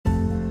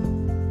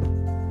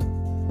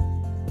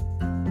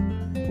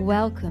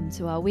Welcome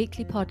to our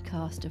weekly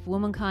podcast of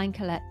Womankind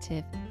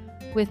Collective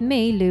with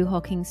me, Lou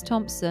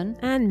Hawkins-Thompson,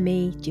 and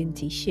me,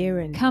 Jinty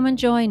Sheeran. Come and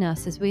join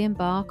us as we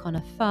embark on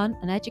a fun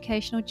and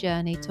educational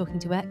journey talking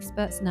to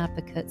experts and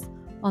advocates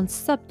on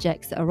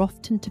subjects that are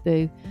often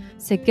taboo.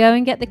 So go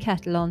and get the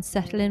kettle on,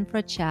 settle in for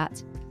a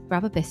chat,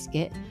 grab a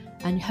biscuit,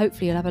 and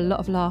hopefully you'll have a lot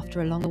of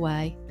laughter along the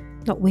way.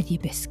 Not with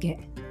your biscuit.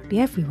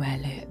 Be everywhere,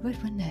 Lou. It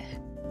would, wouldn't it?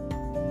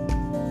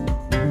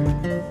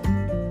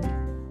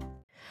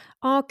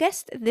 Our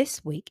guest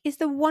this week is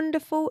the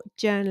wonderful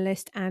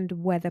journalist and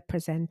weather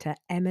presenter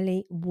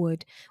Emily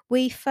Wood.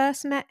 We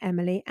first met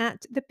Emily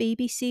at the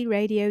BBC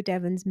Radio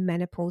Devon's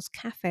Menopause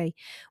Cafe.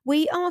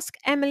 We ask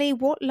Emily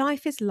what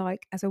life is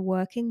like as a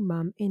working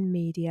mum in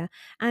media,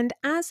 and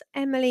as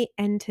Emily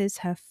enters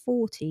her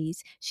 40s,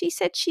 she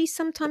said she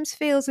sometimes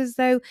feels as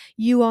though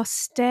you are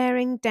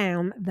staring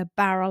down the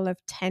barrel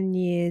of 10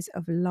 years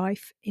of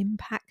life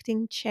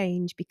impacting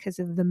change because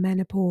of the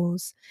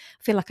menopause.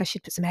 I feel like I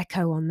should put some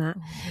echo on that.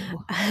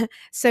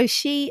 So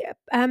she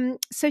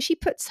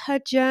puts her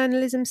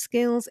journalism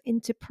skills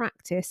into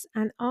practice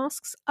and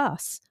asks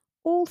us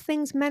all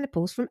things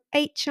menopause, from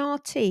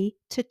HRT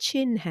to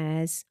chin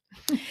hairs.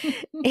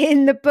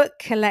 In the book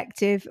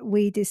collective,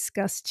 we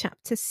discuss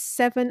chapter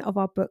 7 of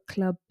our book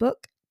club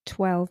book,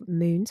 12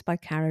 Moons by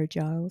Caro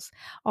Giles.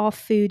 Our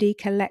foodie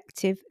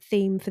collective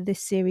theme for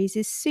this series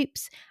is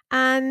soups,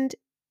 and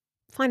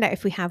find out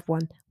if we have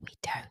one. We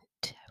don't.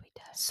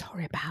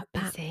 Sorry about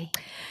that. Busy.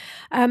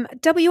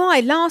 WI,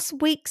 last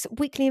week's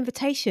weekly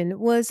invitation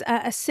was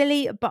a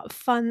silly but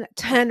fun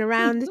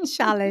turnaround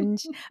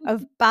challenge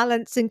of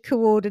balance and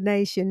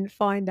coordination.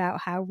 Find out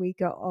how we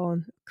got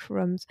on.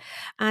 Crumbs.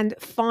 And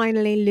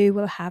finally, Lou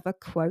will have a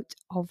quote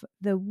of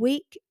the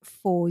week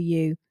for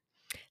you.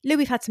 Lou,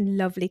 we've had some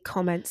lovely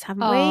comments,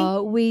 haven't we?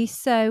 Oh, we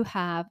so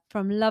have.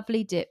 From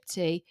lovely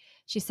Dipty.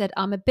 She said,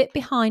 I'm a bit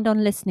behind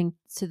on listening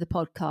to the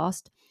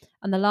podcast,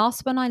 and the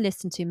last one I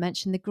listened to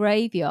mentioned the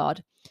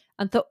graveyard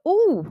and thought,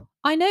 oh,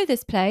 I know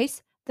this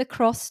place, the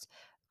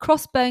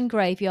Crossbone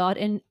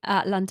Graveyard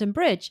at London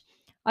Bridge.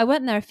 I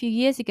went there a few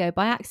years ago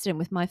by accident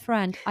with my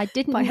friend. I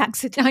didn't By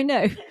accident? I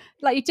know,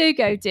 like you do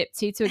go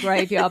Dipty to a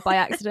graveyard by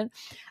accident.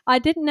 I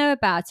didn't know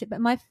about it, but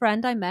my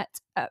friend I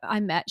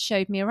met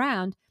showed me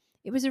around.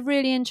 It was a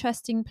really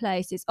interesting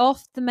place. It's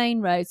off the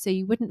main road, so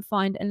you wouldn't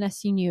find it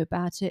unless you knew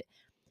about it.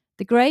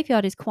 The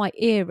graveyard is quite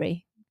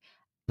eerie,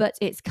 but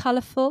it's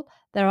colourful.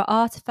 There are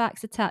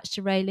artefacts attached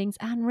to railings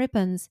and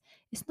ribbons.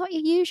 It's not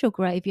your usual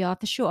graveyard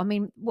for sure. I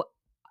mean,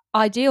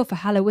 ideal for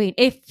Halloween,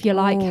 if you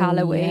like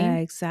Halloween. Yeah,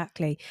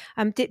 exactly.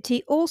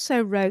 Dipty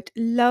also wrote,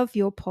 love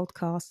your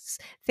podcasts.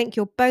 Think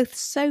you're both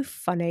so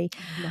funny.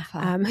 I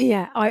love her.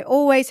 Yeah, I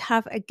always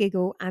have a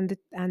giggle, and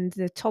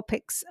the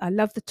topics, I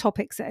love the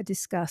topics that are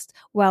discussed.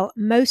 Well,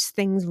 most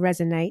things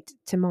resonate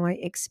to my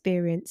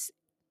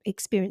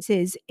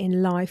experiences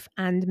in life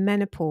and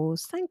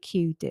menopause. Thank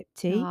you,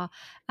 Dipty.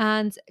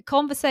 And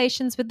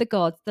conversations with the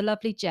gods, the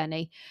lovely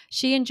Jenny.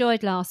 She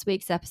enjoyed last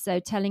week's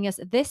episode, telling us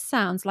this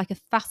sounds like a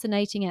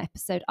fascinating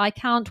episode. I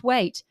can't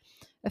wait.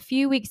 A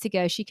few weeks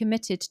ago, she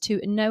committed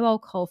to no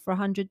alcohol for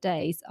 100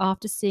 days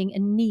after seeing a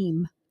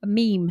meme.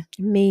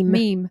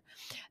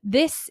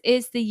 This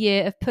is the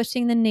year of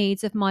putting the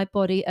needs of my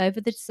body over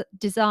the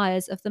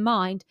desires of the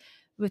mind,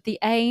 with the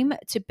aim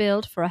to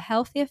build for a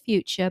healthier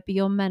future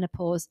beyond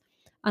menopause.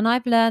 And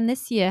I've learned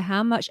this year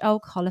how much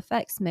alcohol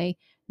affects me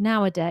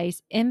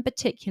nowadays, in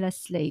particular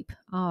sleep.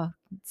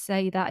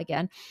 Say that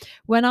again.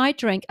 When I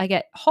drink, I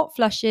get hot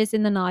flushes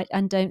in the night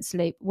and don't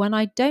sleep. When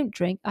I don't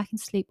drink, I can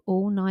sleep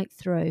all night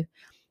through.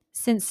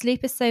 Since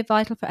sleep is so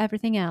vital for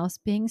everything else,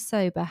 being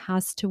sober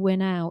has to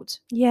win out.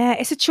 Yeah,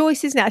 it's a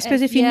choice, isn't it? I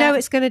suppose if you know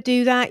it's going to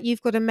do that,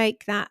 you've got to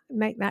make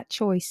that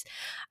choice.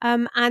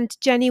 And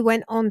Jenny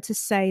went on to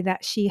say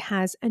that she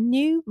has a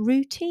new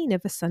routine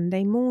of a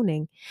Sunday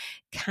morning: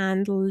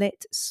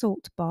 candlelit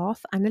salt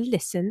bath and a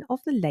listen of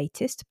the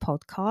latest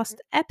podcast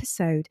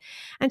episode.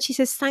 And she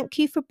says, thank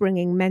you for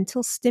bringing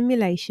mental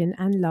stimulation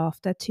and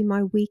laughter to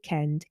my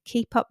weekend.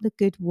 Keep up the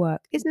good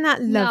work. Isn't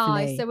that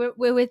lovely? Nice. So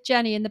we're with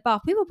Jenny in the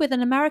bath. We were with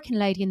an American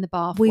lady in the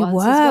bath. We once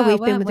were. as well, We've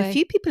been weren't with we? a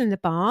few people in the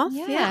bath.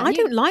 Yeah, I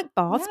don't like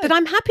baths, but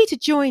I'm happy to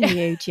join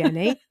you,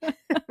 Jenny.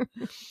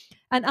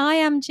 And I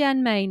am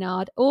Jen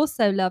Maynard.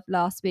 Also loved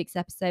last week's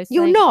episode.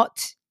 You're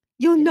not.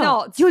 You're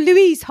not. You're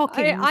Louise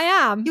Hawkins. I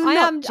am. You're I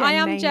not am. Jen I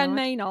am Maynard. Jen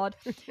Maynard.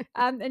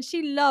 And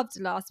she loved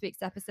last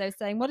week's episode,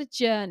 saying, "What a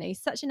journey!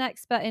 Such an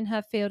expert in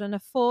her field and a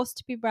force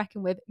to be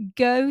reckoned with.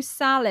 Go,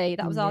 Sally!"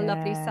 That was our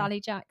lovely Sally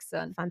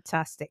Jackson.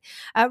 Fantastic.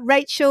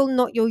 Rachel,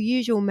 not your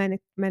usual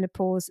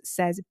menopause,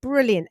 says,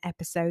 brilliant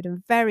episode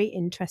and very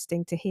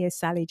interesting to hear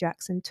Sally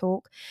Jackson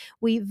talk.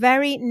 We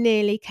very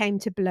nearly came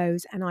to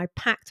blows, and I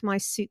packed my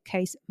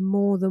suitcase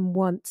more than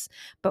once.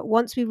 But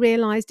once we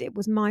realised it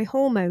was my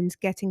hormones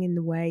getting in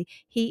the way,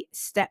 he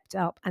stepped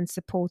up and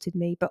supported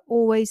me, but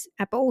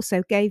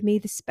also gave me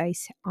the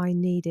space I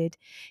needed.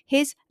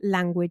 His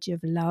language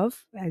of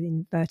love,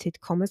 inverted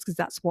commas, because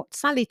that's what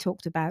Sally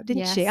talked about,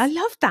 didn't she? I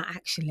love that,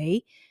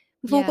 actually.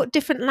 We've all got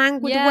different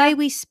language. The way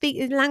we speak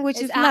the language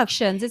It's of love.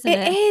 actions, isn't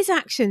it? It is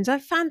actions. I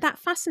found that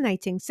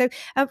fascinating. So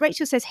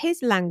Rachel says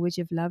his language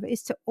of love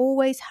is to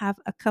always have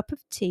a cup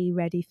of tea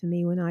ready for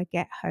me when I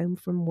get home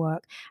from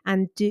work,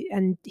 and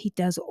he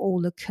does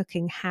all the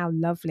cooking. How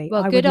lovely!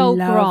 Well, I good would old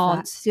love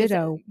Grant. that. Good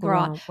old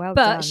Grant. Well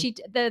but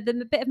done.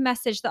 the bit of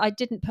message that I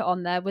didn't put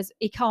on there was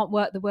he can't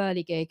work the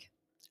whirly gig.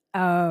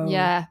 Oh,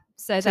 yeah.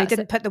 So he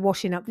didn't put the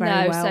washing up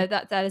very well. So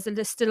that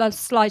is still a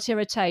slight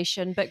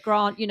irritation. But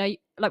Grant,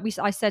 like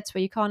I said to her,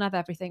 you can't have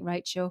everything,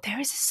 Rachel. There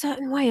is a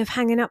certain way of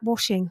hanging up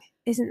washing,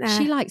 isn't there?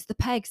 She likes the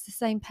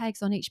same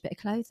pegs on each bit of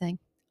clothing.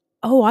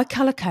 Oh, I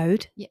colour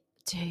code. Yeah.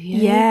 Do you?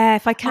 Yeah,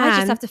 if I can. I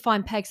just have to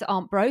find pegs that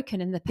aren't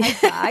broken in the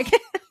peg bag.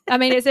 I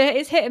mean,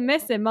 it's hit and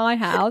miss in my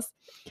house.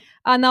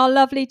 And our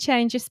lovely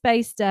Change of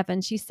Space,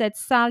 Devon, she said,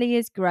 Sally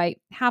is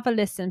great. Have a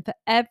listen for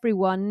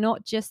everyone,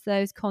 not just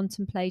those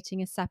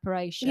contemplating a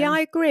separation. Yeah, I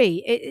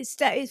agree. It's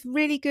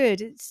really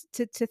good. It's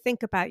to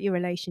think about your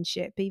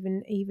relationship,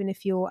 even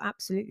if you're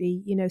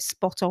absolutely,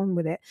 spot on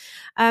with it.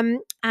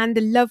 And the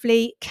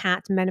lovely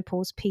Cat,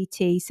 Menopause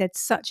PT, said,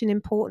 such an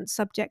important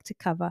subject to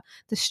cover.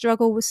 The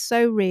struggle was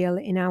so real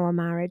in our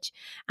marriage,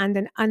 and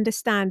an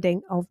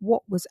understanding of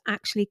what was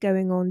actually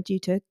going on due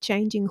to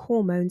changing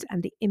hormones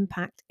and the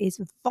impact is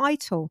vital.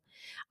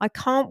 I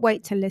can't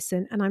wait to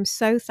listen, and I'm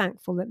so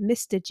thankful that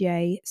Mr.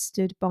 J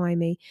stood by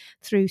me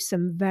through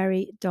some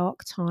very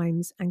dark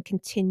times and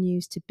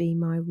continues to be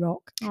my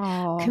rock.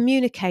 Aww.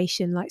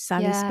 Communication, like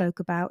Sally spoke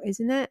about,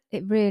 isn't it?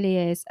 It really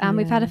is. And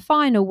we've had a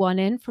final one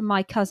in from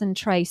my cousin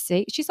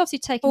Tracy. She's obviously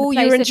taken the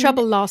place you were in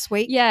trouble last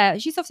week. Yeah,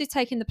 she's obviously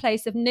taken the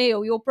place of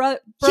Neil, your bro.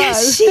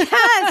 Yes, she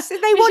has. They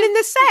one in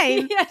the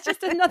same. Yeah,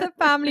 just another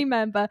family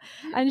member.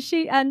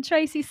 And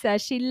Tracy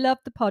says she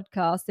loved the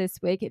podcast this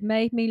week. It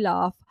made me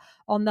laugh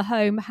on the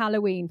home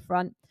Halloween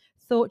front.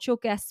 Thought your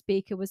guest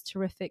speaker was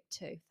terrific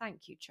too.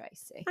 Thank you,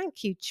 Tracy.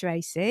 Thank you,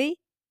 Tracy.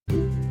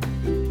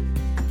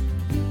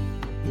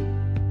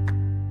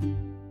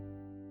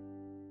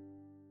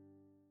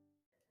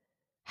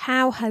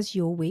 How has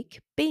your week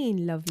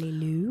been, lovely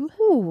Lou?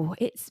 Oh,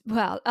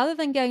 other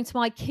than going to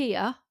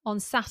IKEA on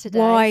Saturday.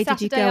 Why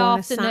did you go on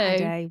a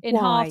Saturday? In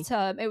half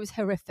term, it was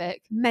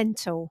horrific.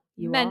 Mental.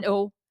 It was.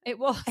 Mental. It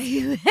was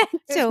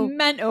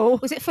mental.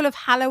 Was it full of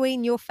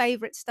Halloween, your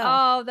favourite stuff?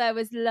 Oh, there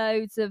was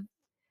loads of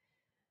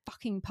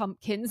fucking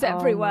pumpkins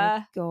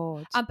everywhere. Oh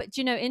my God. But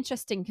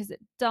interesting, because at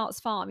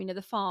Darts Farm,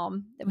 the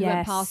farm that we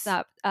went past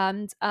that,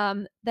 and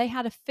they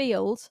had a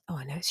field. Oh,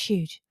 I know, it's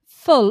huge.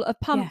 Full of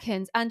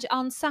pumpkins. Yeah. And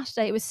on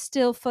Saturday, it was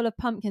still full of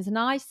pumpkins. And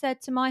I said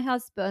to my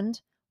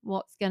husband,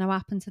 what's going to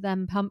happen to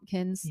them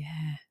pumpkins?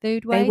 Yeah.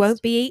 Food waste. They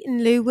won't be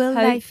eaten, Lou, will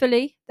they?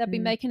 Hopefully, they'll be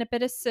making a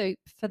bit of soup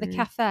for the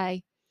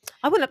cafe.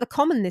 I went up the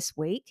common this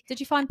week. Did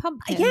you find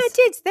pumpkins? Yeah, I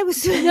did. There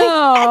was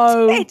no.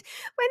 I did.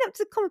 Went up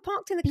to the common,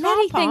 parked in the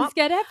Bloody car park. Things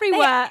get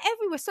everywhere.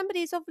 Everywhere.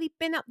 Somebody's obviously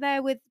been up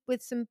there with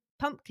some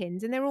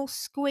pumpkins, and they're all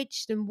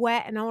squidged and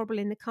wet and horrible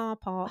in the car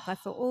park. I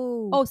thought,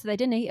 oh, so they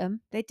didn't eat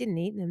them. They didn't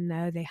eat them.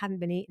 No, they hadn't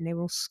been eaten. They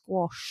were all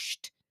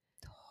squashed.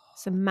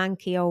 Some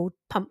manky old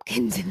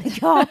pumpkins in the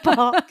car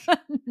park.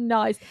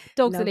 Nice.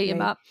 Dogs will eat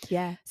them up.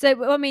 Yeah.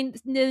 So, I mean,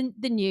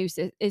 the news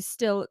is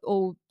still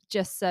all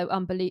just so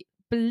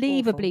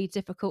unbelievably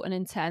difficult and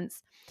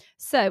intense.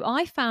 So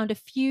I found a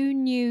few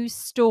news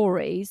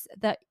stories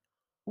that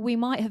we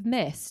might have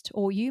missed,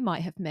 or you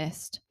might have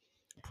missed.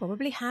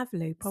 Probably have,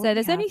 Lou. So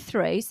there's only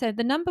 3. So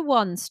the number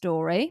 1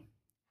 story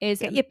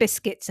is... Get your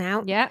biscuits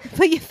out. Yeah.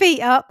 Put your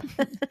feet up.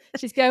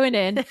 She's going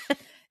in.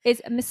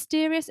 Is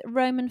mysterious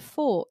Roman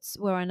forts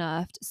were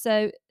unearthed.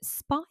 So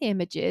spy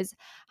images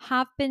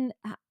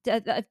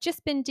that have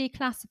just been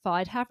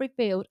declassified have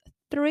revealed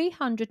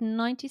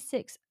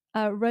 396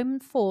 Roman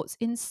forts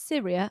in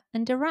Syria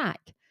and Iraq.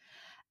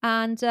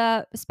 And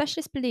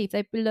specialists believe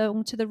they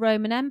belong to the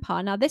Roman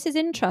Empire. Now, this is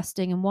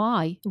interesting. And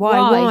why?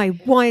 Why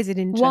is it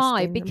interesting?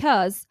 Why?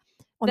 Because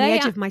on the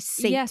edge of my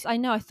seat. Yes, I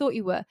know. I thought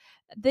you were.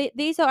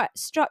 These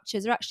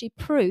structures are actually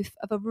proof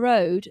of a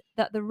road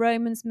that the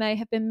Romans may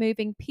have been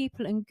moving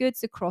people and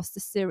goods across the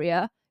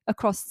Syrian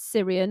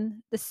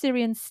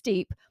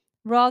steppe,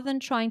 rather than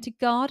trying to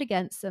guard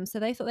against them. So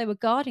they thought they were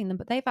guarding them,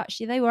 but they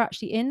were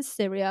actually in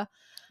Syria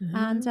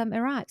and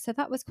Iraq. So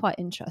that was quite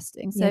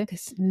interesting. So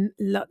because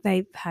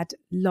they've had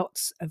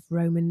lots of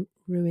Roman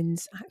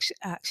ruins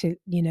actually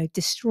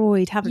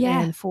destroyed, haven't they?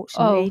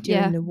 Unfortunately,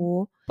 during the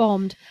war,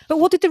 bombed. But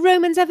what did the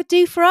Romans ever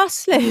do for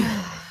us, Lou?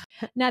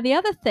 Now, the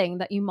other thing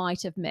that you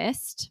might have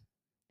missed.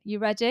 You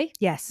ready?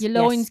 Yes. Your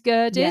loins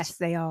girded? Yes,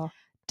 they are.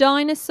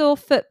 Dinosaur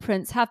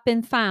footprints have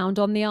been found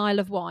on the Isle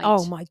of Wight.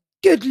 Oh my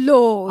good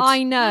Lord.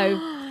 I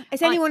know.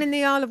 Is anyone in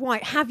the Isle of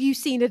Wight? Have you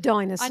seen a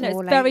dinosaur? I know,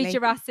 it's very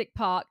Jurassic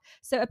Park.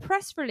 So a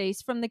press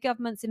release from the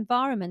government's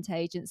Environment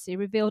Agency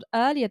revealed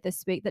earlier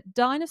this week that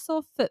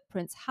dinosaur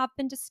footprints have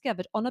been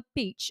discovered on a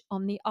beach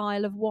on the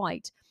Isle of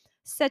Wight,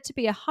 said to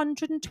be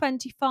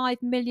 125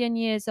 million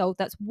years old.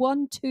 That's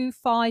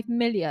 125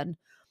 million.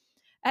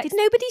 Did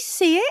nobody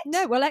see it?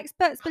 No. Well,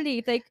 experts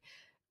believe they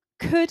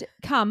could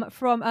come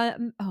from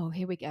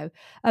here we go.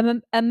 A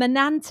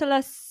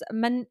Mantelus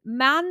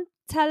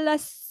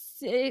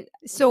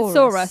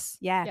Saurus.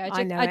 Yeah,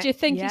 I know it.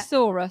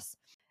 Adjuthinkosaurus.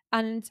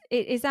 And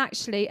it is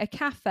actually a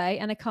cafe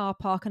and a car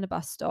park and a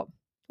bus stop.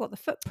 What, the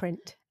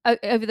footprint?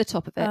 Over the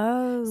top of it.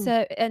 Oh.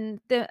 So,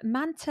 and the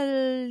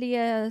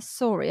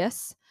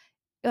Manteliosaurus,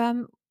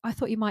 I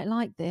thought you might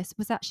like this,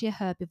 was actually a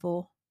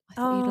herbivore. I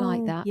thought you'd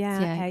like that.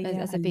 Yeah,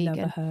 as a I vegan. love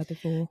a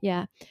herbivore.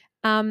 Yeah.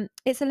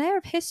 It's a layer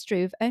of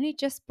history we've only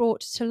just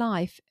brought to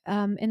life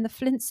in the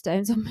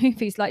Flintstones or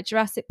movies like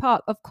Jurassic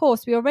Park. Of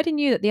course, we already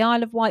knew that the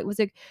Isle of Wight was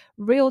a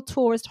real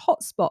tourist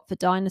hotspot for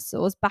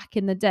dinosaurs back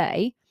in the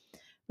day,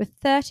 with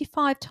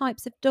 35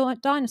 types of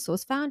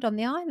dinosaurs found on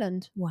the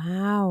island.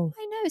 Wow.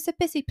 I know, it's a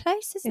busy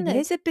place, isn't it? It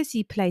is a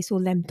busy place,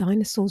 all them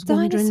dinosaurs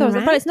wandering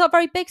around. But it's not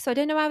very big, so I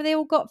don't know how they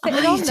all got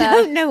fitted on there. I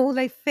don't know all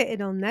they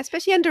fitted on there,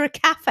 especially under a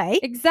cafe.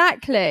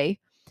 Exactly.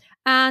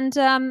 And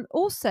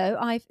also,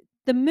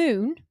 the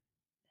moon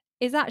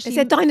is actually... Is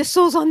there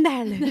dinosaurs on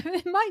there, Lou?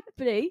 It might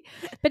be,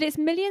 but it's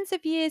millions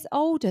of years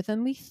older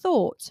than we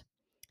thought.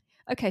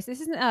 Okay, so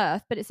this isn't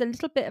Earth, but it's a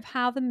little bit of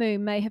how the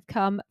moon may have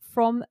come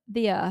from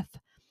the Earth.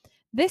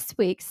 This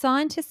week,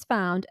 scientists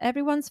found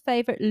everyone's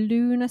favourite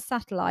lunar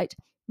satellite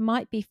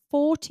might be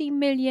 40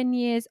 million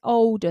years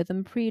older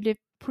than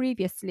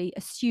previously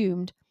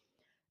assumed.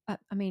 I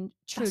mean,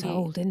 truly... That's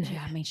old, isn't it?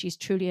 Yeah, I mean, she's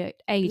truly an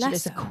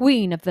ageless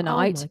queen of the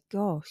night. Oh, my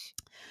gosh.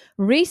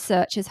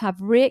 Researchers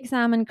have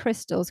re-examined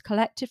crystals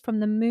collected from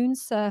the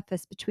moon's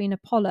surface between the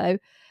Apollo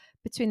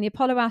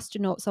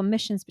astronauts on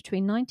missions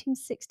between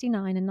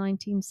 1969 and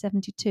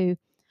 1972.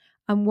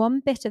 And one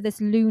bit of this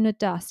lunar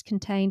dust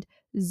contained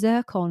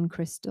zircon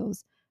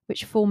crystals,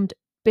 which formed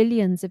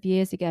billions of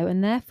years ago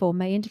and therefore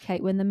may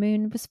indicate when the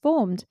moon was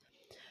formed.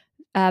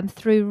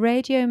 Through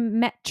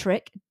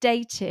radiometric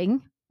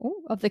dating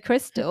of the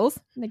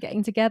crystals, they're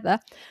getting together,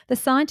 the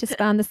scientists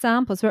found the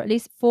samples were at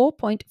least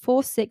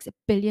 4.46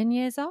 billion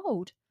years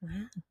old.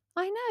 Wow.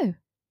 I know.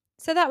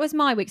 So that was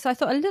my week. So I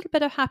thought a little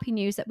bit of happy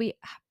news that we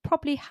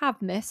probably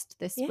have missed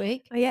this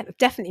week. Oh, yeah,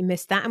 definitely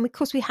missed that. And of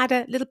course, we had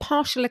a little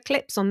partial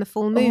eclipse on the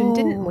full moon,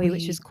 didn't we?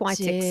 Which was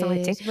quite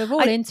exciting. We're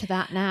all into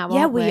that now,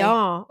 aren't we? Yeah, we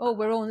are. Oh,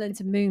 we're all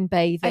into moon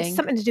bathing. It's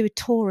something to do with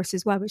Taurus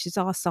as well, which is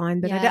our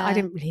sign. But I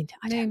didn't really...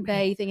 Moon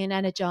bathing and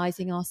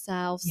energising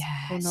ourselves. Yeah,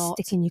 or not.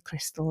 Sticking your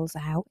crystals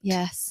out.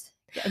 Yes.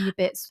 Getting your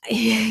bits.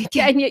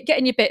 getting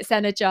your bits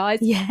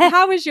energised. Yeah.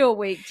 How was your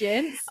week,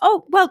 Jins?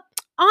 Oh, well,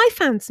 I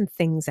found some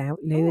things out,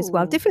 Lou, as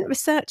well. Different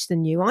research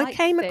than you. I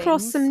came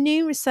across some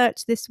new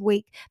research this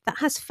week that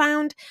has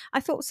found, I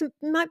thought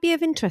might be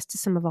of interest to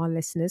some of our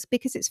listeners,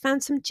 because it's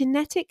found some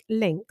genetic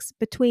links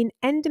between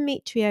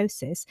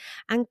endometriosis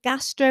and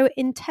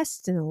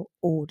gastrointestinal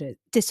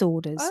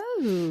disorders,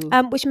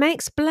 which may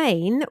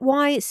explain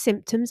why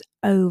symptoms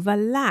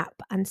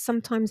overlap and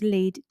sometimes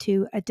lead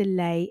to a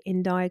delay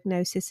in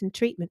diagnosis and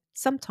treatment.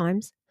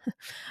 Sometimes.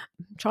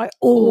 Try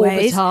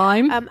always. All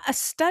the time. A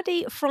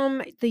study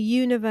from the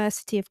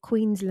University of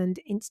Queensland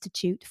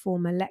Institute for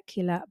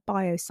Molecular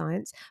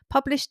Bioscience,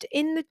 published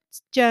in the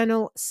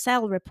journal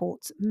Cell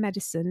Reports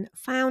Medicine,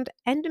 found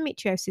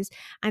endometriosis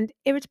and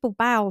irritable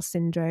bowel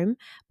syndrome,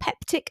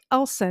 peptic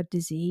ulcer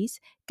disease,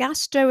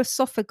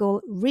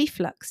 gastroesophageal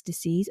reflux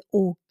disease,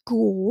 or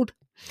GORD,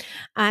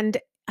 and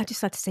I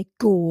just had to say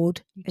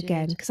GORD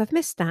again because I've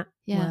missed that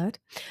word,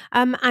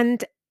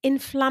 and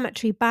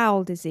inflammatory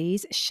bowel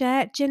disease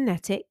share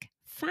genetic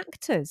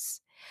factors.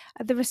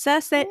 The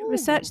research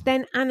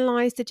then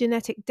analysed the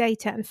genetic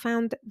data and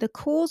found the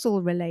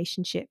causal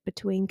relationship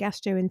between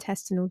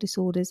gastrointestinal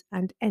disorders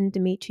and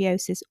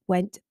endometriosis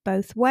went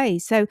both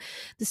ways. So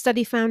the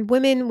study found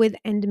women with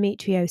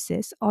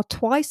endometriosis are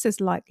twice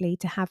as likely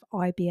to have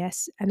an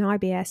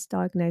IBS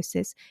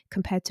diagnosis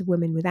compared to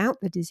women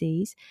without the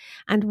disease,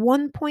 and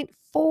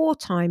 1.4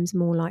 times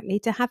more likely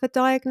to have a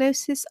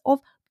diagnosis of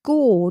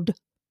GORD,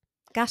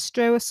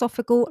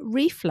 gastroesophageal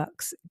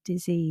reflux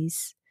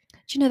disease.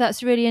 Do you know,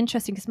 that's really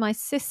interesting because my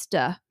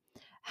sister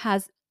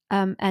has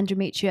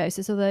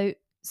endometriosis, although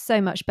so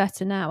much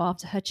better now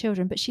after her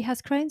children, but she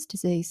has Crohn's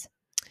disease.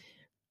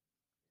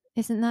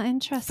 Isn't that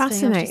interesting?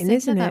 Fascinating,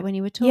 isn't it? When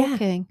you were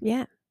talking.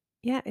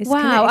 Yeah, it's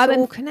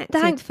all connected.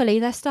 Thankfully,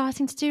 they're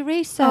starting to do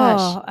research.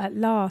 Oh, at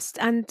last.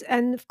 And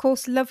of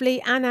course,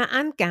 lovely Anna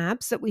and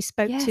Gabs that we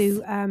spoke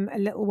to a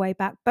little way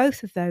back,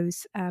 both of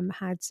those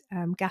had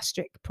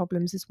gastric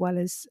problems as well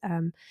as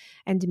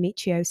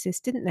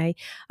endometriosis, didn't they?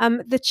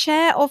 The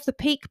chair of the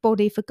peak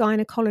body for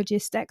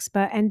gynecologist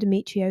expert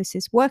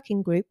endometriosis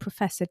working group,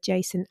 Professor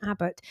Jason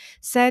Abbott,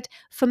 said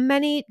for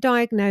many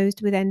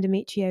diagnosed with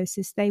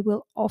endometriosis, they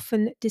will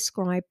often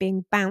describe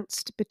being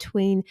bounced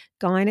between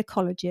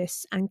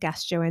gynecologists and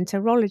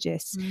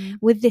gastroenterologists.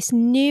 With this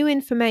new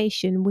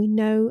information, we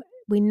now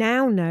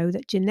know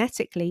that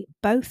genetically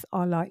both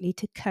are likely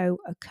to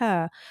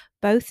co-occur,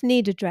 both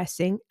need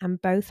addressing,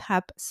 and both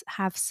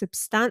have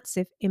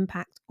substantive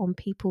impact on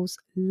people's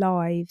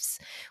lives.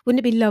 Wouldn't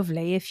it be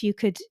lovely if you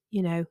could,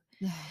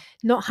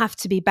 not have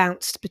to be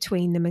bounced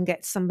between them and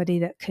get somebody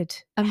that could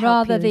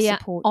help you and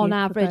support you? On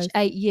average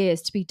 8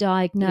 years to be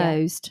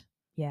diagnosed.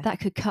 Yeah.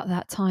 That could cut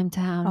that time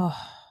down. Oh,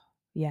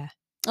 yeah.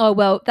 Oh,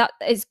 well, that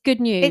is good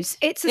news.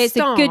 It's a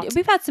start.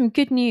 We've had some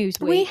good news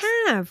weeks.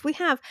 We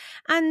have.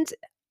 And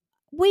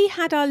we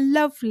had our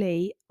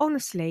lovely,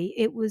 honestly,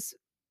 it was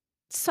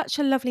such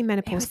a lovely It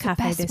menopause was the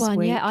cafe best this one.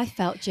 week. Yeah, I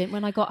felt, Jim,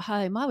 when I got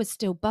home, I was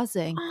still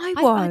buzzing. I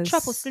I had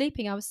trouble was.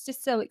 sleeping. I was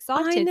just so I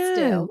excited know.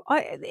 still.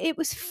 It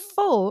was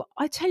full.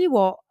 I tell you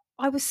what,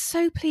 I was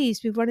so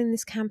pleased with running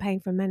this campaign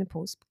for a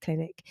menopause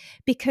clinic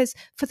because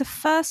for the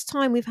first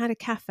time we've had a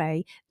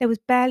cafe, there was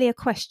barely a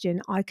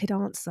question I could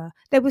answer.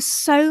 There were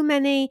so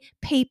many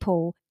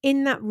people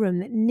in that room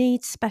that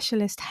need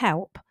specialist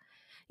help.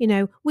 You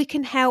know, we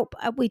can help.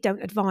 We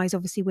don't advise,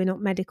 obviously, we're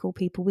not medical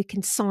people. We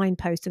can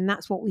signpost, and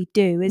that's what we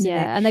do, isn't it?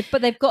 Yeah,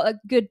 but they've got a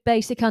good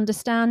basic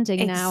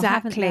understanding now,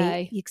 haven't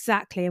they?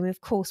 Exactly. And of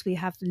course, we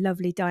have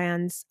lovely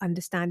Diane's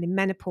Understanding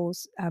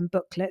Menopause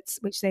booklets,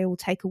 which they all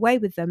take away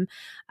with them.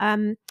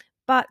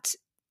 But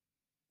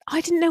I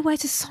didn't know where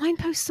to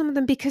signpost some of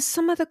them because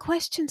some of the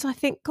questions I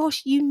think,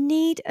 gosh, you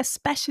need a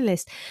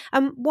specialist.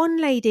 One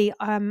lady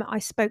I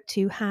spoke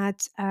to had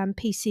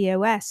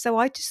PCOS. So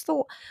I just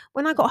thought,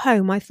 when I got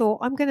home, I thought,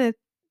 I'm going to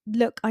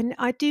look.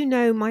 I do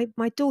know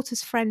my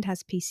daughter's friend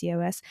has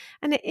PCOS,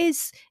 and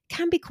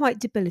can be quite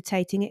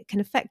debilitating. It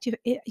can affect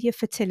your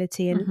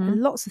fertility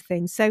and lots of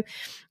things. So,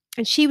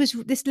 and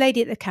this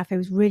lady at the cafe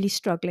was really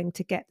struggling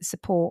to get the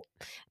support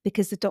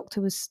because the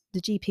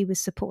GP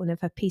was supporting of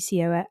her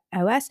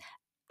PCOS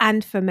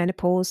and for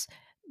menopause,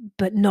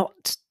 but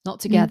not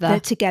together.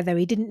 Together.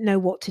 He didn't know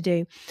what to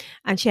do.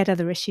 And she had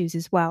other issues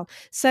as well.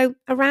 So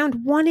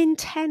around 1 in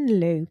 10,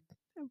 Lou,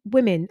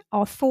 women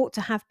are thought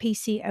to have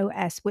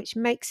PCOS, which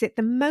makes it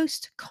the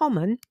most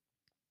common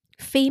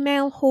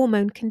female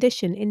hormone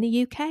condition in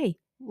the UK.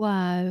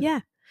 Wow.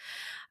 Yeah.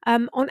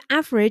 On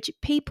average,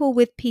 people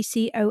with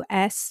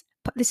PCOS,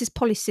 this is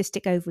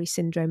polycystic ovary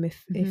syndrome,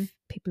 if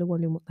people are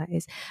wondering what that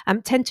is,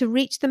 tend to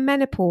reach the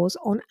menopause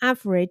on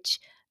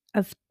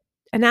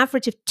an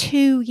average of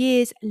 2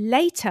 years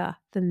later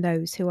than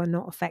those who are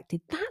not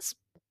affected. That's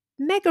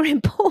mega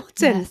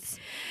important. Yes.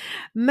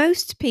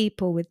 Most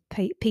people with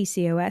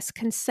PCOS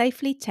can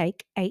safely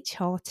take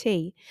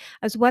HRT.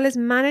 As well as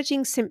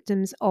managing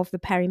symptoms of the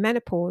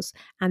perimenopause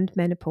and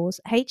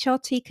menopause,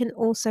 HRT can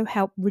also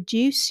help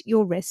reduce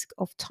your risk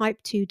of type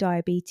 2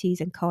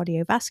 diabetes and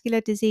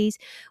cardiovascular disease,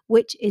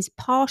 which is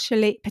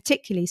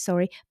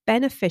particularly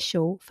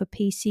beneficial for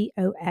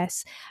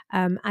PCOS,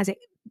 as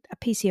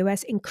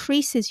PCOS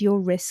increases your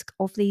risk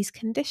of these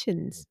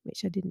conditions,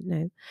 which I didn't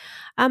know.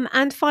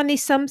 And finally,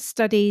 some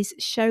studies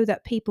show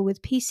that people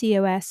with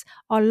PCOS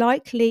are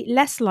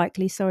less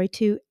likely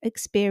to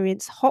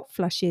experience hot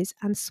flushes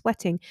and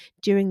sweating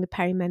during the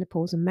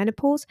perimenopause and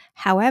menopause.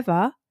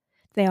 However,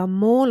 they are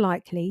more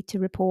likely to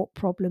report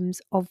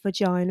problems of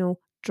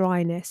vaginal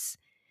dryness.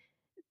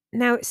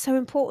 Now, it's so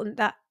important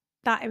that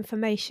that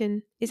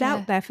information is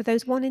out there for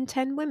those 1 in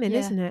 10 women,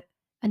 isn't it?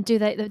 And do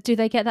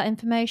they get that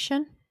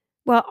information?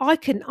 Well,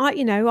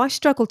 I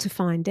struggle to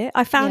find it.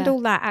 I found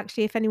all that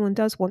actually, if anyone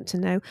does want to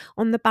know,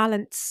 on the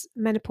Balance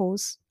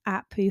Menopause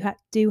app, you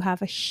do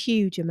have a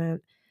huge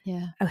amount,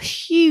 a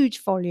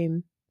huge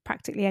volume,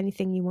 practically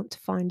anything you want to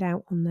find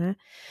out on there.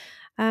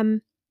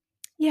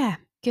 Yeah.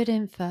 Good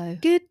info.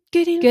 Good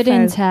info. Good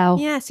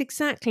intel. Yes,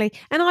 exactly.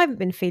 And I haven't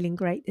been feeling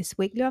great this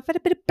week. I've had a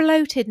bit of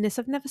bloatedness.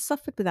 I've never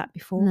suffered with that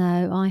before.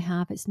 No, I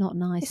have. It's not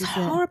nice, it's is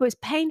horrible. It's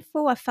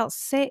painful. I felt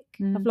sick.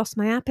 I've lost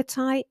my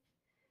appetite.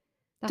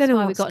 That's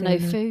why we got no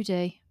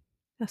foodie.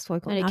 That's why I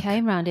got. And he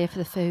came round here for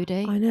the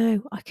foodie. I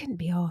know. I couldn't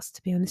be asked,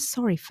 to be honest.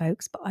 Sorry,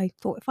 folks, but I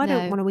thought if I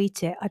don't want to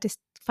eat it, I just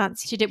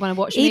fancy. She didn't want to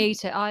watch me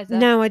eat it either.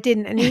 No, I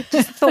didn't. And he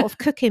just thought of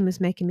cooking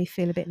was making me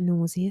feel a bit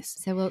nauseous.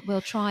 So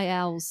we'll try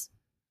L's.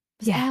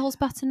 Was it L's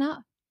butternut?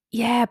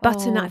 Yeah,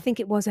 butternut. I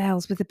think it was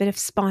L's with a bit of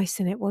spice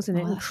in it, wasn't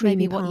it? Oh, and that's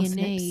creamy maybe what parsnips.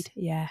 you need.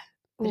 Yeah,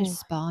 a bit of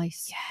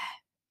spice. Yeah.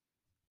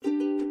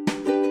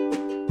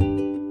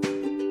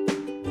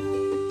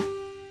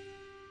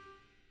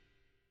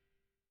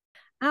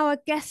 Our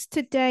guest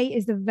today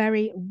is the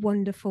very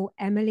wonderful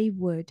Emily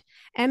Wood.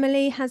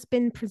 Emily has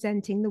been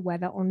presenting the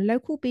weather on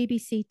local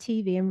BBC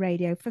TV and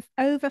radio for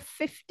over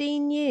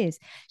 15 years.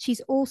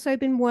 She's also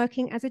been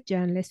working as a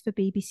journalist for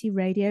BBC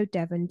Radio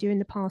Devon during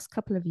the past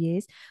couple of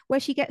years, where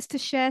she gets to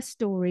share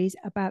stories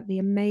about the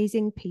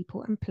amazing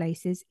people and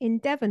places in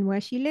Devon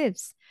where she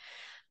lives.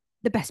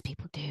 The best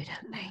people do,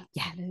 don't they?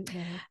 Absolutely.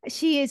 Yeah.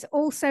 She is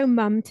also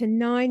mum to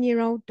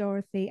 9-year-old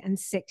Dorothy and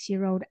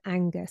 6-year-old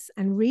Angus,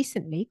 and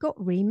recently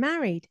got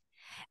remarried.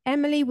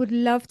 Emily would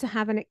love to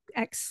have an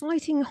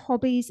exciting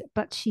hobbies,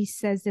 but she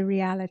says the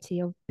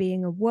reality of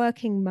being a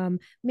working mum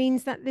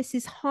means that this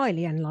is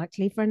highly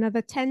unlikely for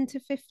another 10 to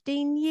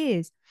 15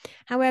 years.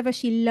 However,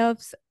 she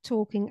loves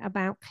talking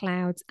about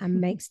clouds and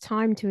makes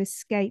time to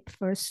escape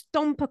for a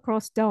stomp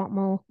across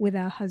Dartmoor with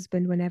her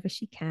husband whenever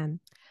she can.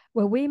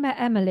 Well, we met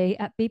Emily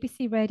at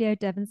BBC Radio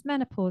Devon's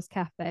Menopause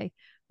Cafe,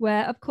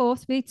 where, of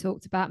course, we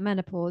talked about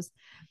menopause.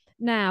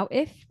 Now,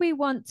 if we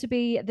want to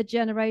be the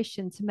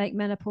generation to make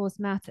menopause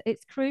matter,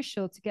 it's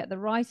crucial to get the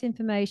right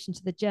information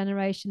to the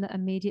generation that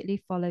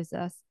immediately follows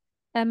us.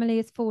 Emily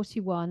is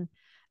 41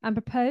 and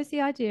proposed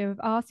the idea of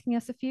asking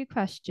us a few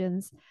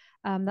questions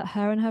that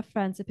her and her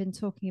friends have been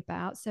talking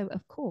about. So,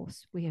 of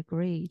course, we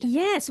agreed.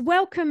 Yes,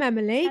 welcome,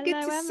 Emily. Good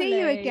Hello, to see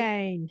you Emily.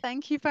 again.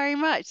 Thank you very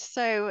much.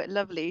 So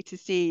lovely to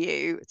see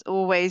you. It's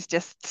always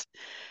just,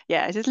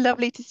 yeah, it's just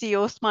lovely to see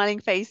your smiling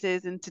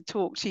faces and to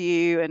talk to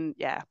you. And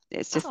yeah,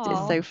 it's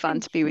Oh, so fun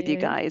thank to be with you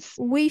you. guys.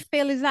 We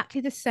feel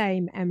exactly the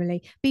same,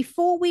 Emily.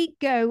 Before we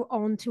go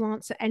on to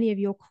answer any of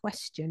your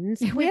questions,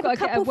 we We've have a got to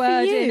get a couple for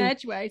word in you.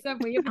 edgeways,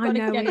 haven't we? We've I got to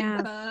know get we in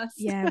have. first.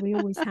 Yeah, we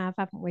always have,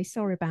 haven't we?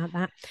 Sorry about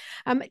that.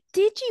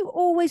 Did you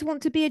always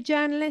want to be a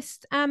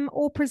journalist,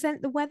 or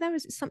present the weather?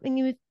 Is it something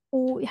you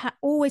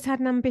always had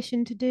an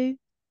ambition to do?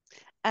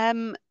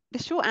 The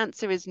short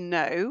answer is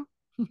no.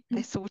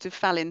 I sort of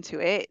fell into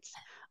it.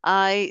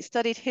 I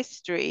studied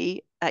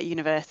history at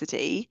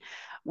university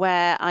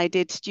where I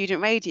did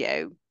student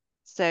radio.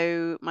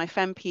 So my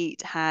friend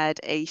Pete had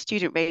a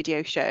student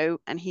radio show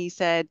and he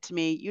said to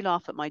me, "You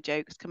laugh at my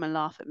jokes, come and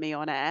laugh at me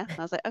on air." And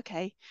I was like,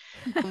 "Okay."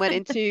 And went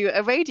into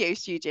a radio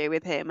studio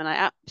with him and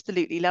I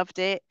absolutely loved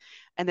it.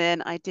 And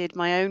then I did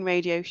my own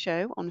radio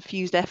show on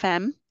Fused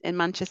FM in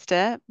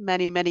Manchester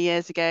many, many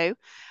years ago.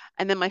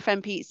 And then my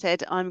friend Pete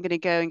said, "I'm going to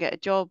go and get a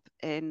job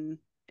in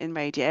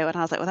radio." And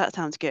I was like, "Well, that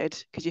sounds good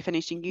because you're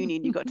finishing uni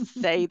and you've got to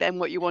say then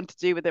what you want to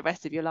do with the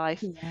rest of your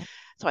life." Yeah.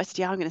 So I said,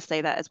 "Yeah, I'm going to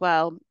say that as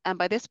well." And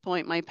by this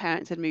point, my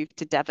parents had moved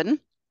to Devon.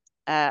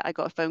 I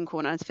got a phone call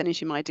and I was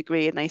finishing my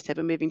degree and they said,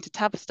 "We're moving to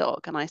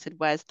Tavistock." And I said,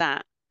 "Where's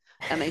that?"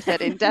 And they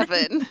said, "In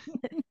Devon."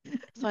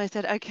 So I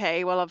said,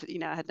 "Okay, well,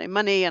 I had no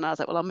money." And I was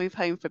like, "Well, I'll move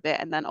home for a bit.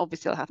 And then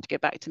obviously I'll have to go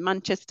back to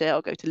Manchester.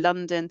 I'll go to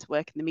London to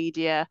work in the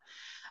media."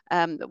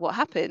 What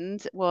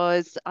happened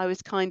was I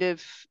was kind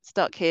of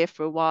stuck here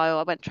for a while.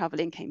 I went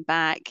traveling, came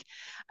back,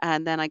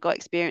 and then I got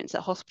experience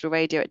at hospital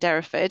radio at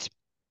Derriford,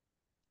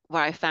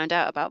 where I found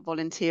out about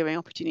volunteering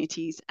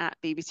opportunities at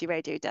BBC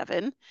Radio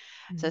Devon.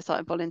 So I Mm.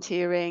 started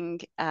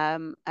volunteering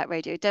at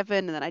Radio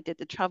Devon, and then I did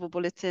the travel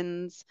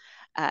bulletins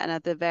and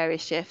other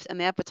various shifts. And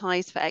they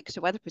advertised for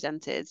extra weather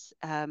presenters,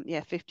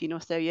 15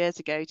 or so years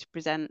ago to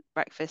present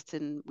breakfast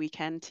and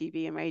weekend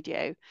TV and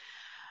radio.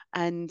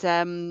 And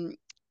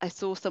I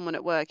saw someone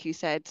at work who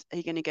said, "Are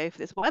you going to go for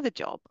this weather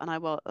job?" And I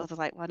was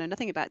like, "Well, I know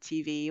nothing about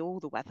TV or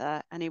the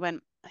weather." And he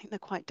went, "I think they're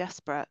quite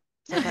desperate."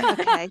 So I was like,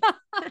 "Okay,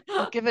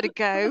 I'll give it a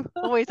go."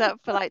 Always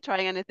up for like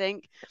trying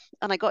anything.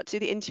 And I got to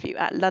the interview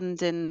at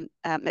London,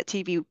 at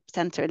TV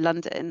Centre in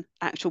London,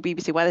 actual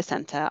BBC Weather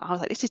Centre. I was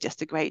like, "This is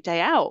just a great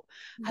day out."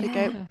 Had a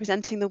go Yeah.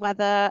 presenting the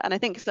weather. And I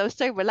think because I was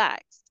so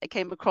relaxed, it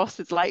came across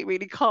as like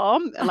really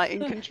calm and like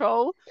in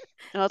control.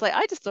 And I was like,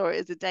 I just saw it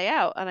as a day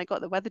out and I got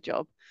the weather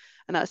job.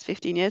 And that was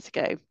 15 years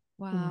ago.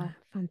 Wow, Wow.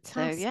 So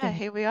yeah, fantastic.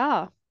 here we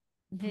are.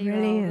 Here you are,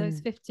 all those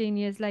Brilliant. 15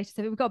 years later.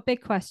 So we've got a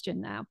big question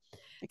now.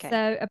 Okay.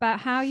 So about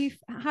how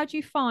do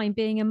you find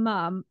being a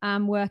mum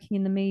and working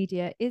in the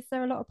media? Is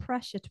there a lot of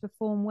pressure to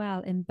perform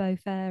well in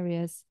both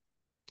areas?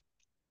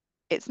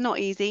 It's not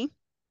easy.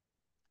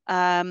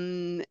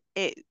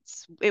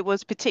 It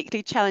was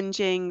particularly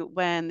challenging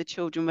when the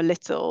children were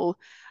little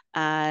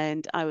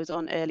and I was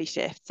on early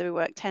shifts. So we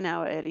worked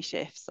 10-hour early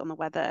shifts on the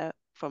weather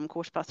from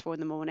 4:15 in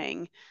the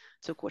morning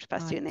till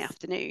 2:15 in the Right.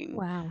 afternoon.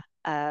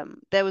 Wow.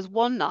 There was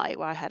one night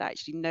where I had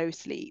actually no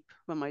sleep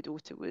when my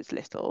daughter was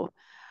little.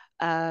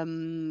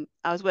 I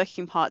was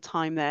working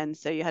part-time then,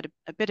 so you had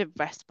a bit of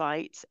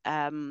respite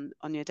on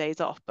your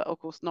days off, but of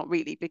course not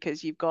really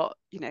because you've got,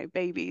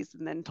 babies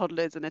and then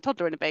toddlers and a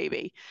toddler and a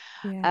baby.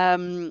 Yeah.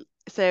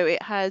 So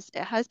it has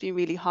been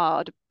really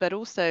hard, but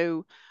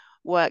also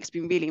work's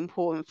been really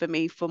important for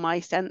me for my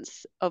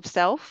sense of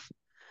self.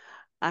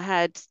 I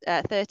had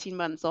 13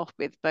 months off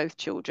with both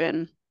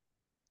children.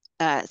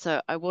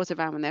 So I was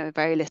around when they were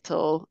very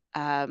little,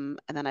 and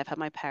then I've had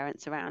my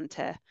parents around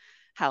to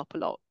help a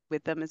lot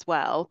with them as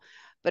well.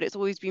 But it's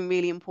always been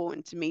really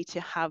important to me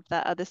to have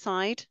that other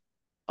side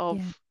of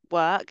Yeah.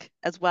 work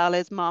as well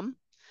as mum.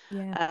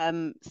 Yeah.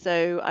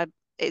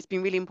 It's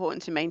been really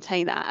important to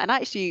maintain that. And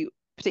actually,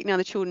 particularly now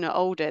the children are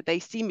older, they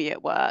see me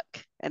at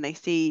work and they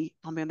see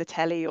me on the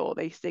telly or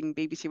they sing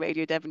BBC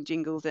Radio Devon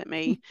jingles at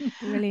me.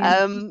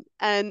 Brilliant.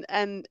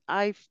 And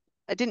I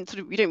didn't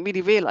you don't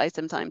really realize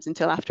sometimes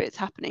until after it's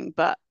happening,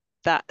 but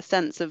that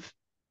sense of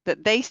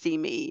that they see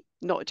me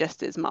not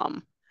just as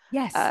mum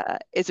Yes.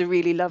 is a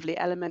really lovely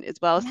element as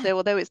well. Yeah. So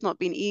although it's not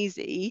been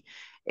easy,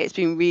 it's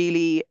been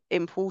really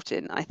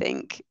important, I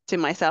think, to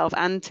myself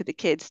and to the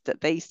kids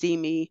that they see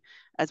me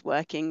as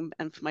working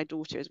and for my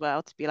daughter as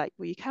well to be like,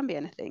 well, you can be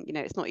anything.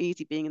 It's not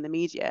easy being in the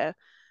media,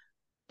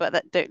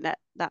 but don't let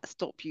that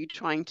stop you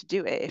trying to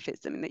do it if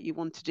it's something that you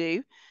want to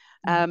do.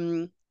 Yeah.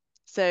 Um,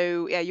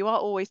 so yeah, you are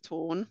always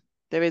torn.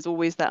 There is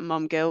always that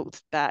mum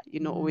guilt that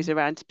you're not always Mm.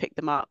 around to pick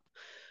them up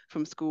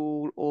from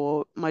school,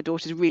 or my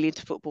daughter's really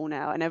into football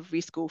now, and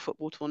every school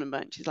football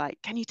tournament, she's like,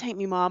 "Can you take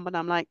me, mum?" And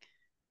I'm like,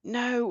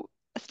 "No,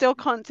 I still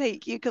can't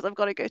take you because I've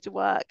got to go to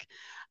work."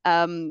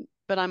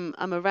 But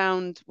I'm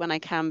around when I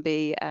can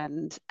be,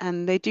 and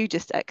they do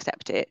just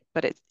accept it,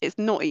 but it's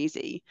not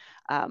easy.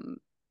 Um,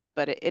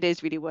 but it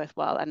is really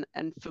worthwhile.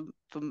 And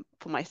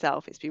for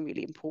myself, it's been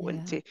really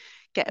important to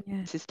get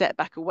to step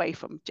back away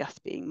from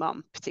just being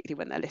mum, particularly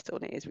when they're little,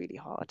 and it is really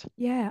hard.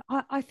 Yeah,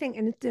 I think,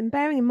 and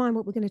bearing in mind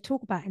what we're going to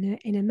talk about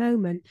in a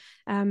moment,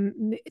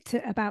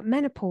 about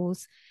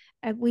menopause,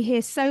 we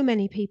hear so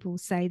many people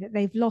say that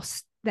they've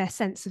lost their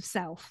sense of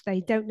self. They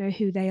don't know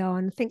who they are,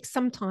 and I think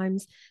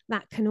sometimes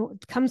that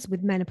comes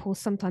with menopause,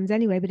 sometimes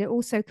anyway, but it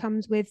also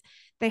comes with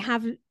they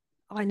have.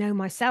 I know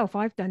myself,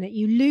 I've done it.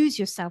 You lose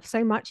yourself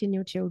so much in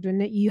your children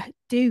that you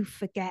do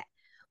forget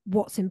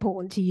what's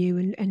important to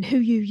you, and who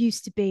you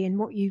used to be and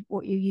what you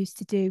used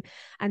to do.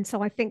 And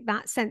so I think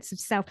that sense of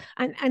self,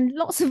 and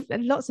lots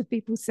of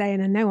people say,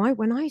 and I know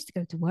when I used to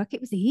go to work, it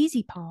was the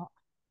easy part,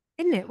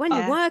 isn't it, when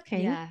you're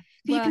working, because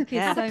you can Work is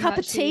have a so cup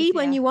of much tea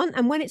when easier. you want,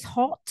 and when it's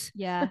hot.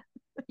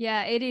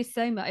 Yeah, it is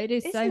so much. It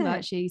is so Isn't it?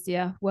 much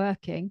easier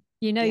working.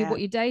 You know what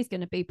your day's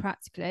going to be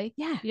practically.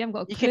 Yeah. You haven't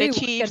got a You can clue what's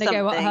achieve going to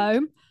go at something.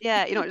 home.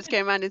 Yeah, you're not just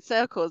going around in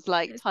circles,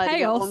 like It's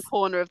tidying up one chaos.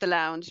 corner of the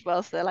lounge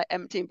whilst they're like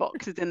emptying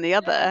boxes in the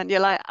other. Yeah. And you're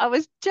like, I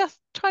was just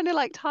trying to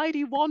like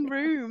tidy one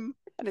room,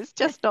 and it's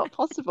just not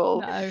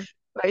possible. No.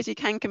 Whereas you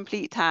can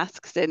complete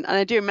tasks and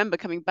I do remember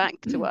coming back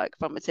to work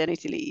from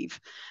maternity leave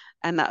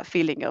and that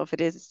feeling of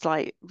it is a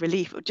slight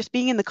relief of just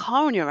being in the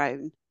car on your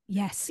own.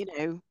 Yes. You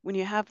know, when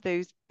you have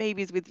those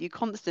babies with you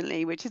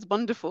constantly, which is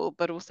wonderful,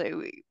 but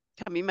also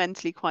can be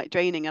mentally quite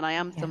draining. And I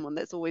am Yeah. someone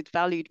that's always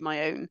valued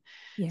my own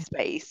Yeah.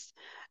 space.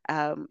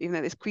 Even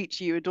though this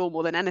creature you adore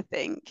more than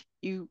anything,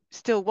 you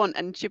still want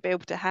and should be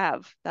able to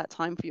have that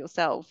time for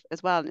yourself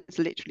as well. And it's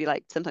literally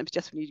like sometimes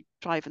just when you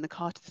drive in the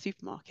car to the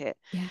supermarket.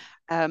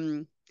 Yeah.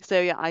 So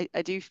yeah,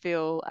 I do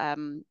feel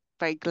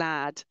very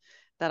glad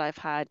that I've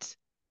had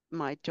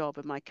my job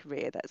and my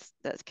career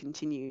that's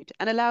continued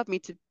and allowed me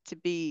to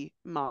be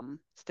mum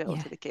still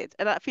Yeah. to the kids.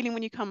 And that feeling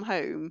when you come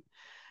home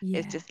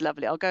is Yeah. just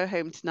lovely. I'll go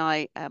home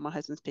tonight. My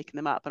husband's picking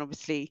them up, and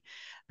obviously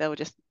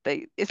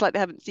it's like they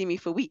haven't seen me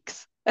for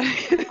weeks. They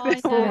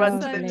I all know, run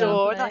it's to so the Lovely.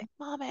 door like,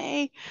 lovely.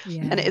 "Mommy,"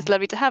 and it Yeah. is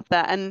lovely to have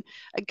that. And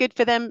good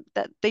for them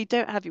that they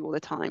don't have you all the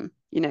time.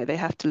 You know, they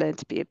have to learn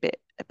to be a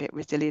bit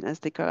resilient as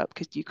they grow up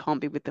because you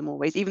can't be with them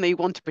always, even though you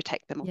want to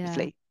protect them. Yeah.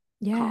 Obviously,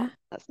 you Yeah. can't.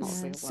 That's not a real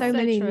So world. So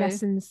many true.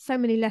 lessons, so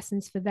many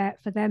lessons for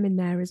them in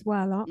there as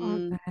well, aren't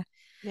Mm, there?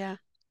 yeah.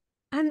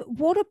 And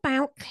what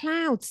about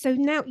clouds? So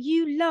now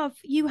you love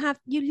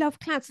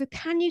clouds. So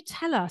can you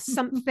tell us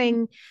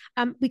something?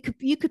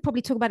 You could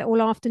probably talk about it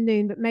all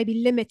afternoon, but maybe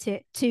limit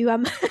it to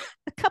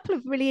a couple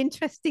of really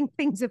interesting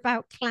things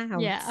about Yeah.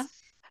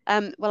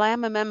 clouds. Well, I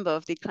am a member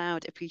of the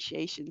Cloud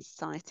Appreciation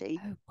Society.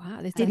 Oh,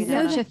 wow. There's Have you Didn't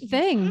heard know such that? a that.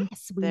 thing.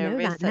 Yes, we There know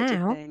is that such a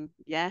now. thing.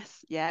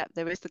 Yes, yeah,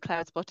 there is the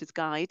Cloud Spotter's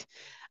Guide.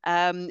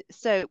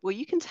 Well,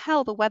 you can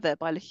tell the weather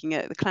by looking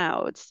at the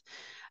clouds.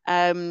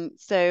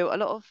 So a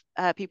lot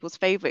of people's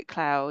favorite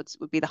clouds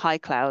would be the high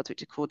clouds,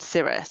 which are called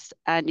cirrus,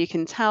 and you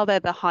can tell they're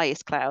the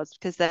highest clouds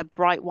because they're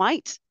bright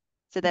white.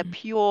 So they're Mhm.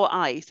 pure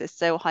ice. They're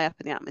so high up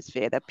in the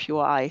atmosphere. They're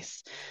pure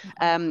ice.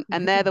 And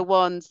they're the Lovely.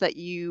 ones that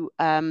you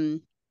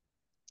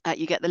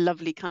get the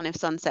lovely kind of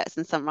sunsets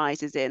and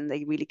sunrises in.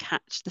 They really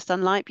catch the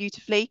sunlight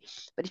beautifully.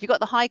 But if you've got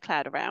the high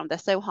cloud around, they're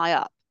so high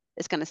up,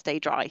 it's going to stay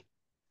dry.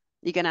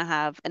 You're going to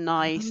have a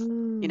nice,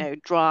 Oh,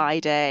 dry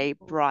day,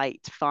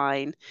 bright,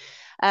 fine.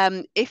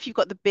 If you've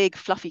got the big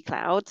fluffy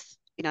clouds,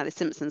 the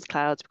Simpsons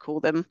clouds, we call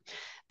them,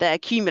 they're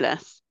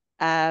cumulus.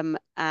 And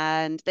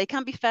they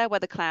can be fair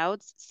weather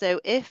clouds. So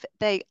if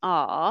they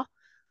are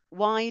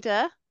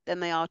wider than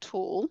they are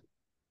tall,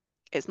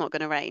 it's not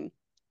going to rain.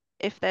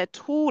 If they're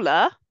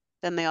taller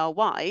than they are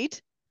wide,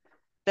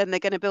 then they're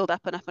going to build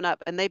up and up and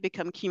up, and they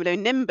become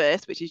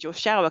cumulonimbus, which is your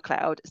shower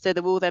cloud. So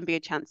there will then be a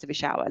chance of a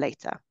shower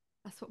later.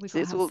 That's what we've So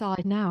got it's all,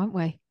 outside now, haven't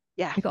we?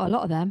 yeah, We've got a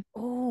lot of them.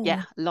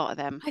 yeah, oh, a lot of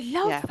them. I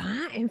love Yeah,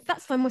 that. And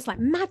that's almost like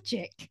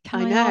magic.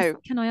 I know.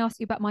 Can I ask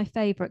you about my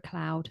favorite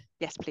cloud?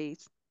 Yes,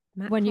 please.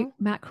 When you Mackerel.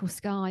 mackerel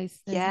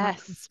skies, there's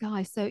mackerel Yes.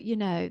 skies. So,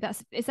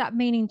 is that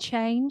meaning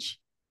change?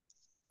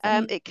 Does that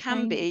mean It can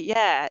change? be,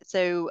 yeah.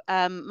 So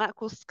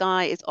mackerel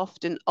sky is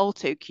often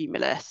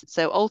altocumulus.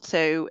 So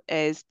alto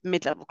is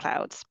mid-level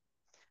clouds,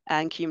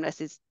 and cumulus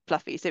is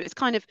fluffy. So it's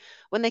kind of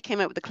when they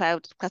came up with the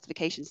cloud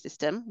classification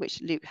system,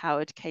 which Luke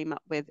Howard came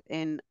up with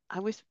I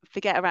always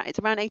forget it's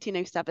around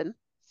 1807.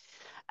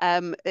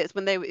 It's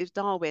when it was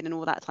Darwin and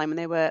all that time, and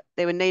they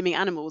were naming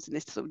animals in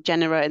this sort of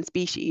genera and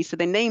species. So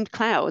they named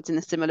clouds in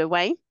a similar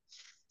way.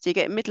 So you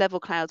get mid-level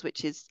clouds,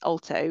 which is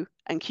alto,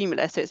 and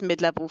cumulus, so it's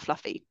mid-level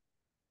fluffy.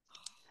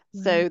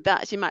 Wow. So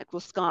that's your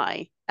mackerel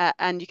sky.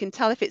 And you can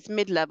tell if it's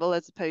mid-level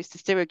as opposed to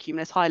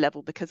cirrocumulus high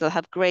level because they'll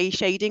have grey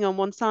shading on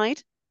one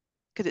side.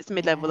 Because it's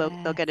mid-level, they'll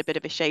Yes. get a bit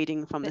of a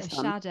shading from the Bit of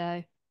sun.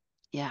 shadow.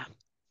 Yeah.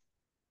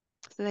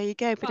 So there you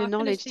go, bit Right, of I've finished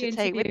knowledge the to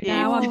take interview with you.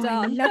 now. I'm Oh, I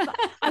done. love that.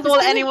 That's all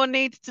anyone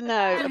needs to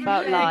know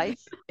about Everything.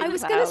 life I in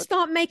was going to clouds.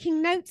 start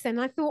making notes then.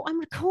 I thought I'm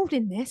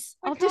recording this.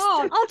 I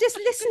can't. I'll just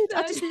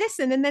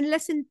listen and then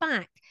listen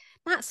back.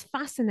 That's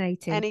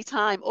fascinating.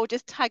 Anytime, or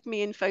just tag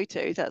me in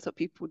photos. That's what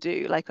people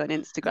do, like on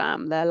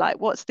Instagram. They're like,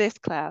 "What's this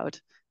cloud?"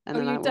 and Oh,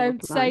 then I you will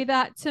don't reply. say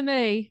that to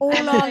me, All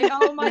Emily.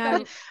 our Oh my God. no,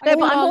 No,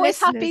 but all I'm our always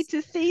happy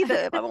listeners. to see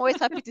them. I'm always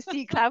happy to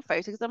see cloud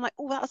photos because I'm like,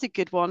 oh, that's a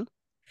good one.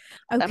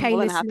 I'm Okay, more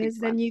than happy listeners,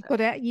 to then you've answer.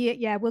 got to,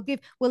 yeah,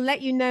 we'll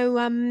let you know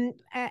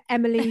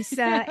Emily's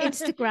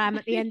Instagram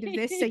at the end of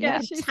this, so you Yeah,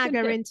 can she's tag gonna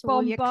her get into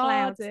all your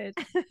clouds. bombarded.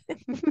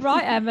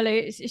 Right, Emily,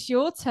 it's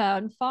your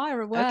turn.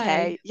 Fire away.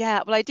 Okay,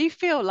 yeah. Well, I do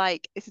feel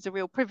like this is a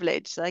real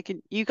privilege. Like,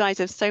 you guys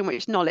have so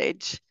much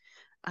knowledge,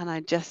 and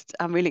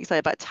I'm really excited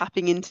about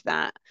tapping into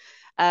that,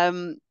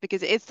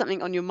 because it is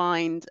something on your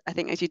mind. I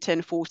think as you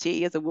turn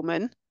 40 as a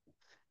woman,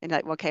 and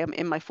like, well, okay, I'm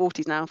in my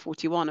 40s now. I'm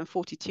 41. I'm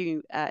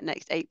 42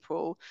 next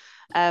April,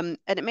 and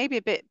it may be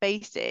a bit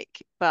basic,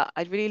 but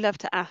I'd really love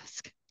to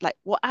ask, like,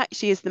 what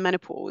actually is the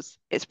menopause?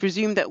 It's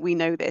presumed that we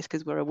know this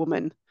because we're a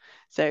woman.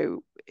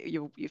 So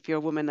if you're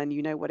a woman, then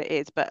you know what it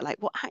is. But like,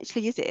 what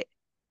actually is it?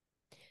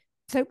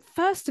 So,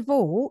 first of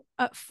all,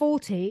 at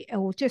 40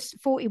 or just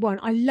 41,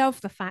 I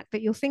love the fact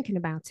that you're thinking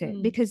about it,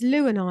 Mm. because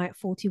Lou and I at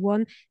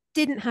 41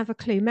 didn't have a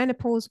clue.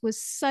 Menopause was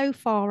so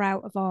far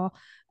out of our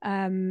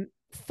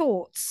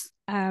thoughts.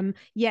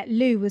 Yet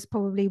Lou was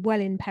probably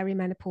well in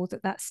perimenopause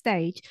at that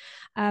stage.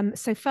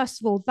 So, first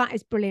of all, that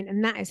is brilliant.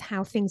 And that is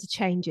how things are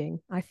changing.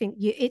 I think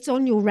it's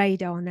on your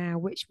radar now,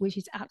 which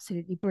is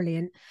absolutely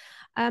brilliant.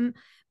 Um,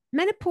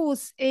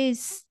 Menopause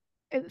is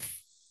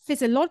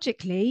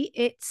physiologically,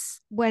 it's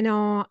when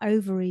our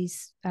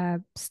ovaries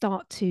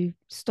start to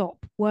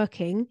stop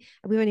working.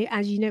 We only,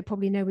 as you know,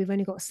 probably know, we've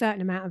only got a certain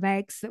amount of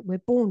eggs that we're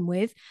born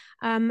with,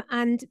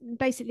 and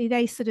basically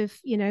they sort of,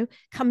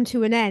 come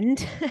to an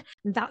end.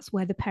 And that's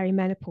where the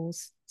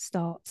perimenopause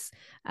starts.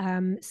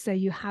 So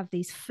you have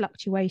these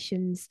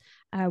fluctuations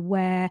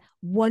where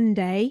one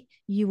day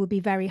you will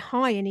be very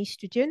high in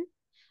estrogen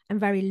and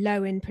very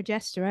low in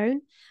progesterone.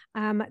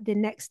 The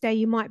next day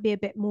you might be a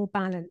bit more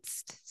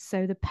balanced.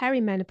 So the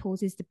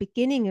perimenopause is the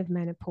beginning of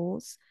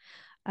menopause.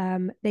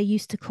 They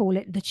used to call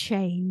it the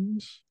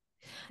change.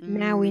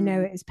 Now we know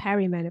Mm, it as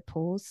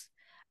perimenopause.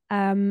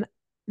 Um,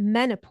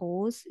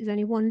 Menopause is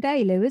only one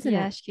day, Lou, isn't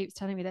Yeah, it? she keeps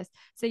telling me this.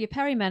 So your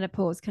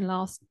perimenopause can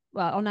last,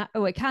 well,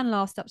 it can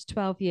last up to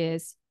 12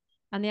 years.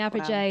 And the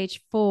average wow.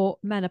 age for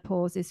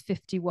menopause is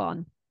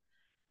 51.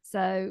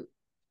 So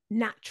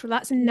Natural.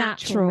 That's a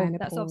natural natural.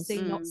 That's menopause.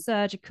 obviously not Mm,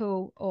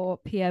 surgical or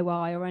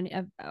POI or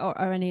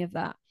any of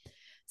that.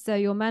 So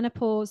your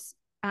menopause,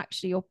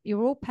 actually,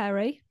 you're all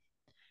peri,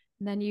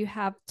 and then you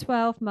have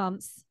 12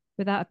 months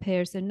without a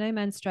period, so no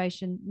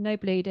menstruation, no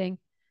bleeding,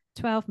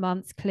 12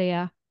 months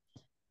clear.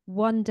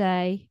 One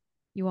day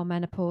you are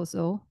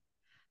menopausal,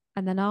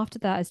 and then after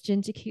that, as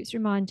Ginger keeps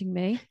reminding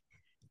me,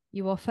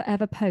 you are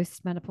forever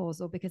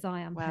post-menopausal, because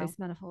I am wow.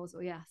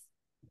 post-menopausal. Yes.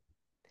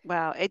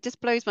 Wow. It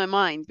just blows my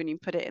mind when you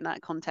put it in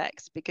that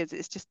context because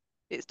it's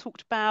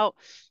talked about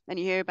and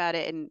you hear about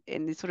it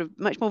in these sort of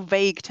much more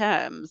vague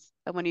terms.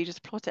 And when you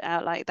just plot it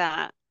out like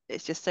that,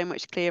 it's just so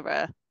much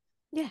clearer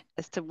Yeah.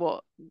 as to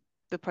what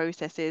the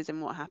process is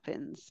and what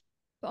happens.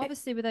 But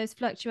obviously, with those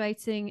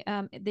fluctuating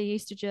the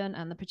estrogen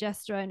and the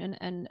progesterone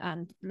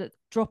and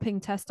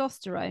dropping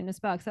testosterone as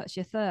well, because that's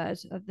your third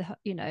of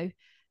the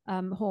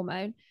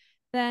hormone,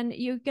 then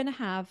you're going to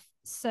have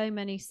so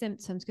many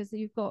symptoms, because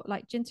you've got,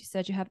 like Jinty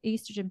said, you have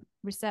estrogen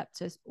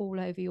receptors all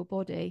over your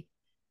body,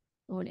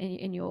 or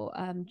in your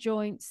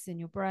joints, in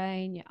your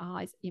brain, your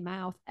eyes, your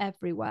mouth,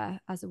 everywhere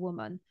as a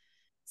woman.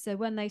 So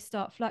when they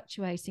start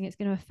fluctuating, it's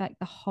going to affect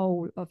the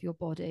whole of your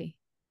body.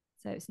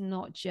 So it's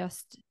not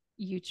just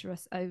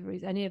uterus,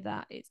 ovaries, any of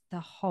that. It's the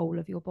whole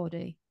of your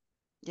body.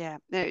 Yeah,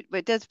 no,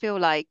 it does feel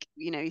like,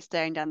 you're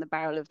staring down the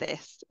barrel of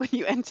this when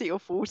you enter your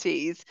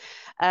 40s.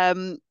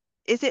 Um,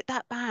 is it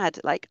that bad?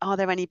 Like, are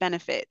there any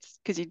benefits?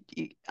 Because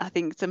I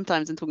think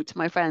sometimes in talking to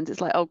my friends, it's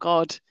like, oh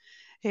God,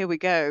 here we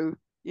go,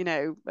 as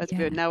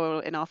we're Yeah. now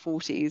in our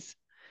 40s.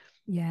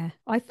 Yeah,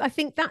 I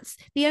think that's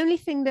the only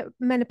thing that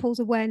menopause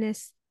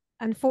awareness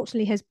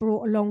unfortunately has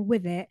brought along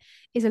with it,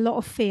 is a lot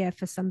of fear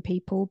for some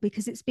people,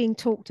 because it's being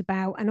talked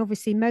about. And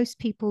obviously, most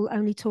people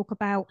only talk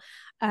about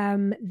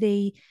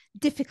the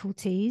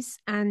difficulties,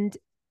 and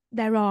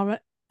there are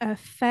a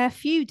fair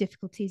few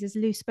difficulties, as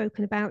Lou's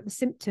spoken about the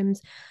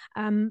symptoms.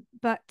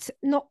 But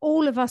not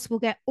all of us will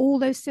get all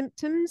those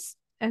symptoms.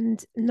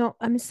 And not,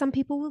 I mean, some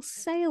people will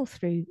sail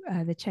through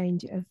the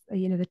change of,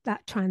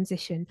 that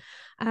transition.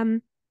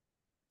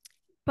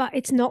 But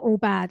it's not all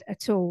bad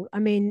at all. I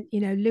mean,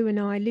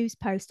 Lou's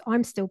post,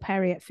 I'm still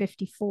Peri at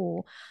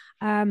 54.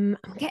 I'm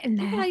getting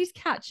Look at how there. you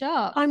catch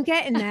up. I'm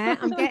getting there.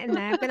 I'm getting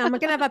there. I'm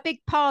gonna have a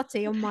big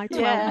party on my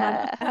 12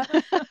 month. Yeah.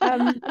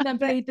 And then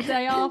But bleed the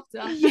day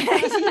after.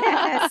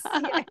 yeah,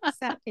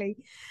 exactly.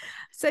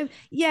 So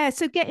yeah,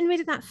 so getting rid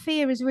of that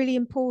fear is really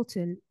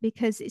important,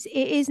 because it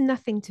is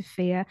nothing to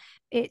fear.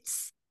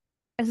 It's,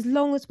 as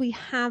long as we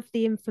have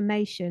the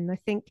information, I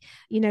think,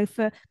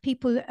 for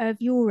people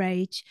of your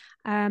age,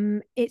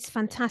 it's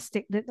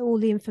fantastic that all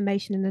the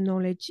information and the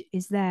knowledge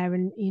is there.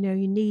 And, you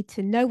need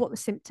to know what the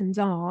symptoms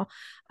are,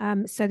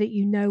 so that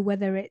you know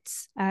whether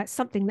it's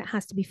something that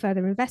has to be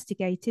further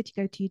investigated.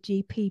 You go to your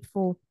GP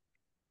for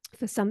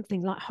for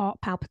something like heart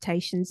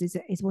palpitations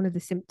is one of the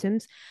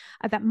symptoms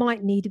that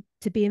might need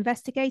to be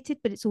investigated,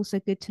 but it's also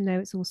good to know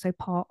it's also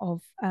part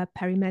of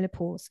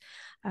perimenopause.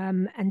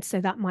 And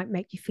so that might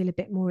make you feel a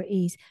bit more at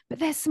ease. But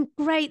there's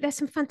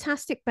some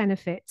fantastic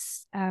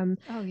benefits. Oh,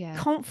 yeah.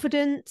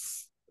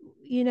 Confidence,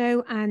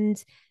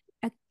 and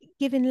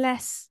giving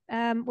less,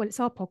 well, it's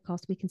our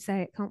podcast, we can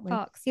say it, can't we?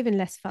 Fucks. Giving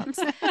less fucks.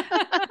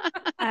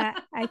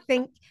 I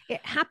think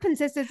it happens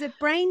as there's a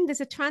brain,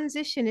 there's a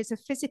transition, it's a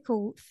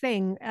physical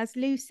thing. As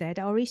Lou said,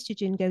 our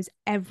estrogen goes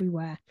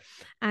everywhere,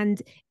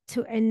 and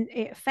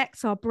it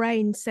affects our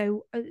brain.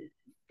 So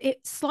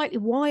it's slightly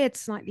wired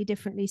slightly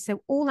differently.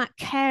 So all that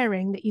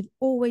caring that you've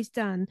always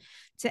done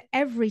to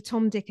every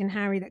Tom, Dick, and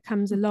Harry that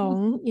comes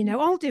along,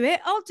 I'll do it,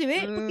 but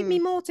give me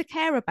more to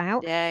care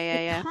about.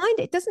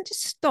 It doesn't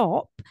just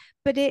stop,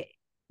 but it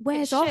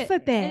wears off a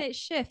bit. And it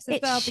shifts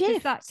as well,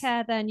 because that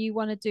care then you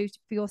want to do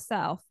for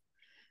yourself.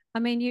 I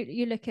mean,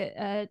 you look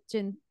at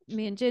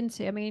me and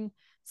Ginty. I mean,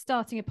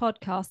 starting a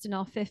podcast in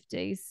our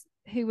 50s,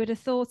 who would have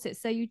thought it?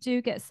 So you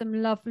do get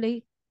some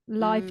lovely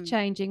life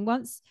changing.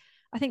 Once,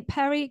 I think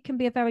Peri can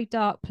be a very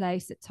dark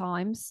place at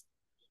times,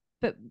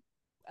 but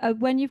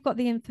when you've got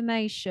the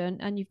information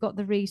and you've got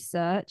the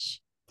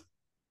research,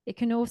 it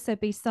can also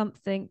be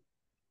something,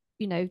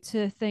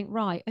 to think,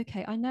 right,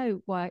 okay, I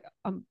know why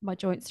my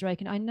joints are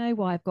aching. I know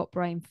why I've got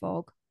brain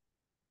fog.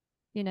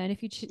 And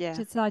if you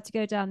decide to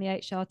go down the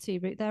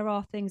HRT route, there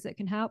are things that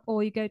can help,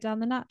 or you go down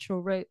the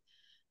natural route.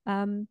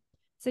 So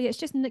yeah, it's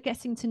just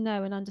getting to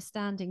know and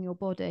understanding your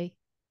body.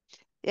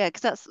 Yeah,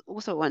 because that's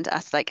also what I wanted to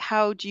ask, like,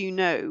 how do you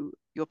know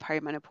you're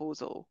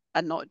perimenopausal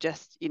and not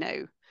just,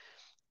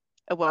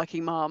 a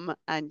working mom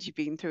and you've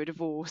been through a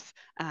divorce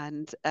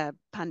and a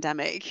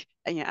pandemic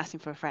and you're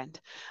asking for a friend?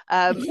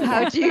 How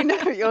do you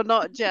know you're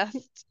not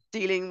just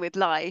dealing with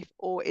life,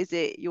 or is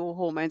it your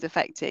hormones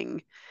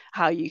affecting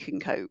how you can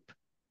cope?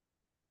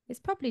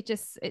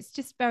 It's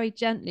just very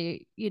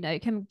gently,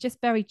 it can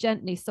just very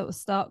gently sort of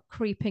start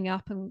creeping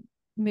up and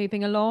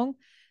moving along.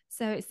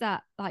 So it's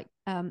that, like,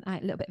 a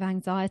little bit of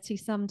anxiety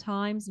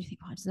sometimes. And you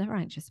think, oh, I was never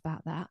anxious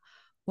about that.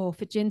 Or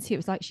for Ginty, it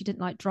was like she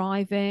didn't like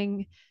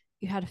driving.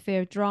 You had a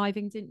fear of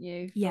driving, didn't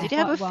you? Yeah. Did you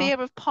have a fear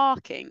of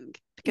parking?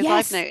 Because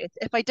I've noticed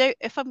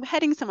if I'm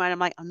heading somewhere and I'm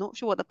like, I'm not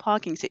sure what the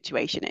parking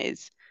situation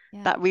is,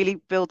 that really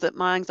builds up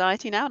my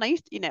anxiety now. And I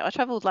used to, I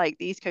traveled like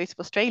the east coast of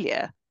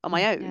Australia on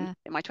my own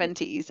in my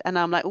 20s, and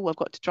I'm like, oh, I've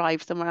got to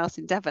drive somewhere else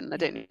in Devon. I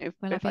don't know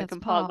if I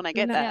can park when I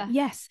get there.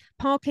 Yes,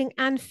 parking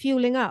and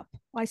fueling up.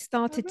 I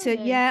started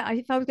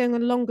if I was going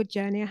on a longer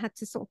journey, I had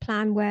to sort of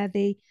plan where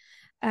the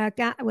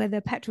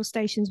petrol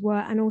stations were,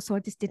 and also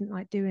I just didn't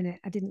like doing it.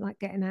 I didn't like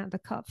getting out of the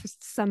car for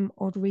some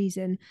odd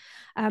reason.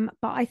 But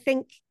I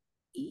think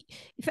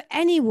for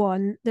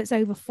anyone that's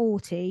over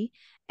 40,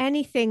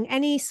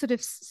 any sort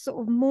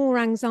of more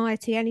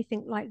anxiety,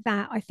 anything like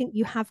that, I think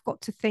you have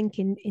got to think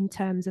in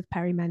terms of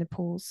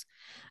perimenopause,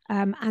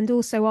 and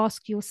also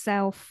ask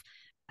yourself,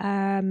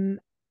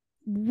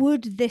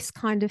 would this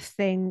kind of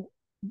thing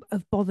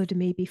have bothered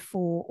me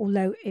before,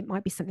 although it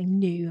might be something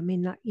new. I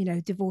mean, that,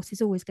 divorce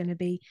is always going to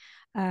be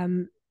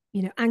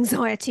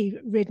anxiety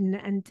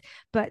ridden,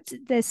 but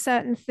there's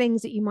certain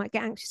things that you might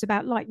get anxious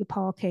about, like your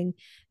parking.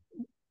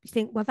 You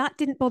think, well, that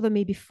didn't bother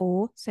me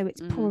before, so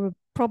it's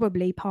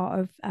probably part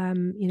of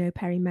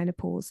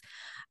perimenopause.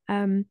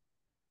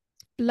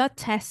 Blood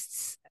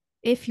tests,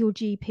 if your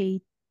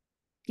GP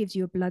gives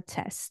you a blood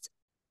test,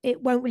 it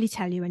won't really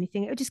tell you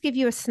anything. It'll just give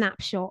you a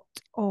snapshot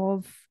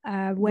of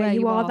where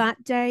you are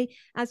that day.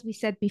 As we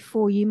said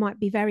before, you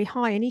might be very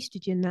high in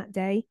estrogen that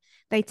day.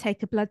 They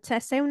take a blood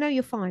test, say, oh no,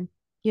 you're fine,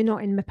 you're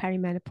not in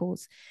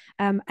perimenopause.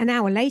 An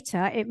hour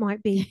later, it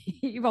might be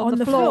you're on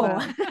the floor.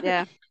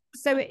 Yeah.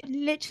 So it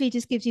literally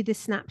just gives you this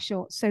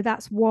snapshot. So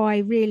that's why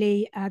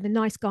really the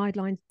NICE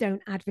guidelines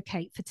don't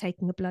advocate for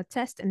taking a blood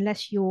test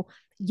unless you're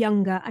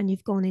younger and you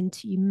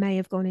may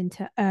have gone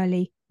into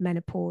early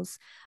menopause.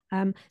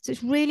 So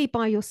it's really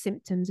by your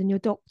symptoms, and your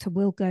doctor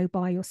will go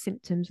by your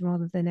symptoms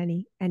rather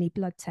than any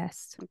blood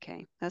tests.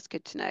 Okay, that's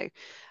good to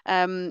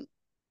know.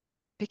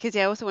 Because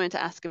I also wanted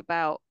to ask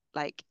about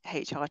like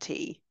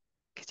HRT,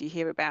 because you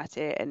hear about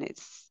it and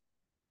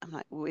I'm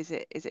like, well, is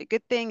it a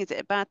good thing? Is it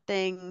a bad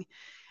thing?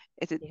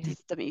 Is it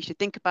something you should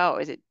think about,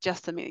 or is it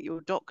just something that your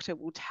doctor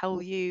will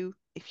tell you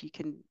if you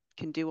can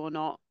do or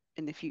not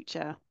in the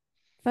future?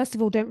 First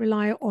of all, don't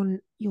rely on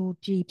your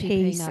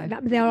GP. No.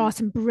 There are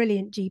some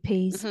brilliant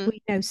GPs.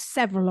 We know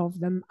several of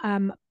them,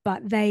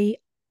 but they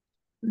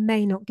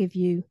may not give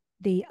you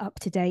the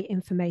up-to-date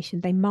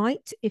information. They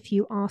might if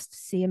you ask to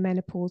see a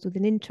menopause with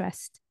an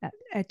interest,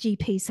 a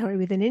GP, sorry,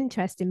 with an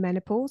interest in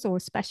menopause, or a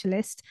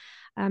specialist.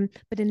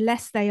 But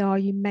unless they are,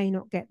 you may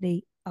not get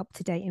the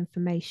up-to-date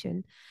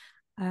information.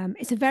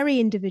 It's a very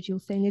individual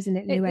thing, isn't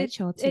it, Lou?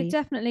 HRT? It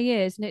definitely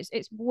is, and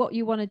it's what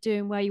you want to do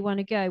and where you want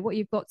to go. What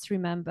you've got to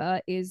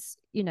remember is,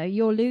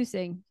 you're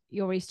losing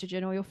your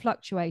estrogen, or you're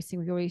fluctuating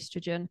with your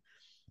estrogen.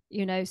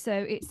 So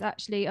it's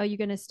actually, are you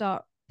going to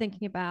start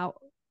thinking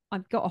about,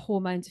 I've got a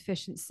hormone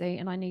deficiency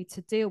and I need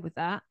to deal with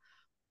that,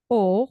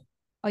 or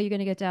are you going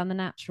to go down the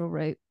natural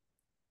route?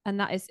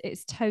 and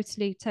it's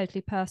totally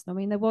personal.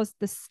 I mean,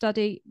 the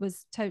study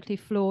was totally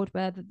flawed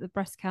where the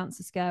breast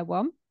cancer scare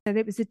won. So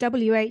it was the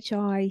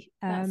WHI,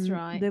 That's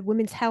right. the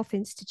Women's Health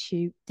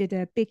Institute, did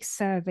a big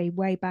survey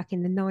way back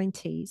in the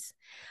 90s,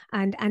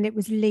 and it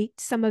was leaked.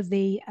 Some of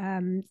the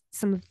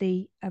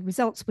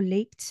results were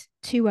leaked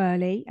too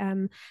early,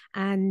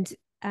 and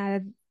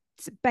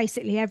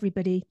basically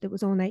everybody that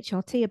was on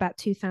HRT about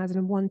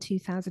 2001,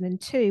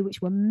 2002,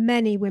 which were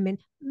many women,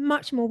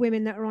 much more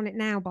women that are on it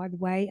now, by the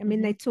way. I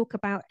mean, they talk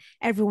about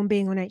everyone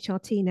being on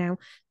HRT now.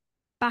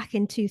 Back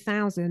in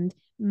 2000,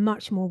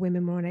 much more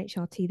women were on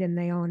HRT than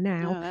they are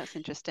now. Oh, that's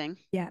interesting.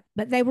 Yeah,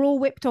 but they were all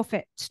whipped off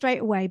it straight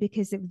away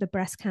because of the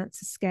breast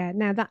cancer scare.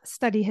 Now, that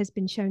study has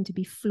been shown to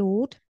be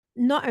flawed.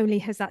 Not only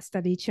has that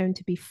study shown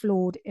to be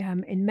flawed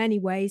in many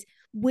ways,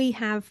 we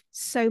have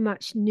so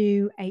much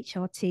new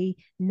HRT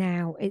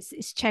now.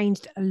 It's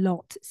changed a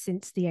lot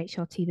since the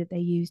HRT that they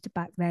used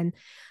back then.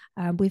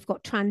 We've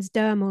got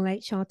transdermal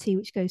HRT,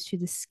 which goes through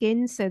the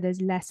skin, so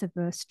there's less of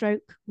a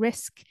stroke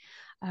risk.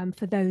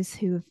 For those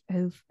who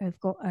have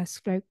got a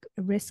stroke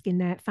risk in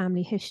their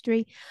family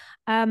history.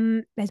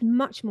 There's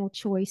much more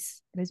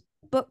choice. There's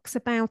books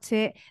about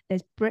it.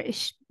 There's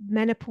British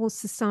Menopause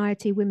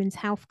Society, Women's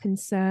Health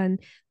Concern.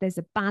 There's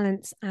a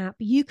Balance app.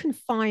 You can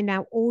find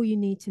out all you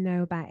need to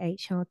know about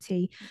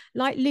HRT.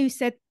 Like Lou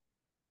said,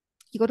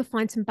 you got to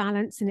find some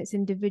balance, and it's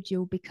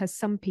individual, because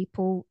some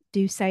people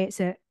do say it's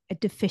a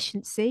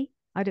deficiency.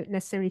 I don't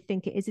necessarily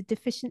think it is a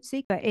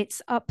deficiency, but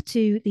it's up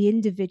to the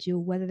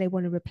individual whether they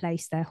want to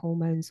replace their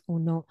hormones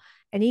or not.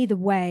 And either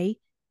way,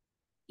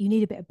 you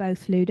need a bit of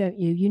both, Lou, don't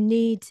you? You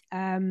need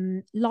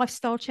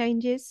lifestyle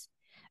changes.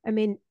 I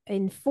mean,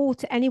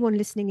 anyone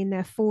listening in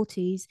their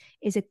 40s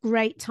is a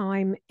great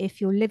time. If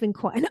you're living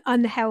quite an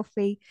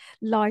unhealthy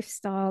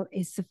lifestyle,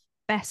 is the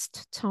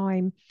best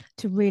time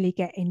to really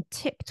get in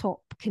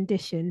tip-top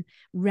condition,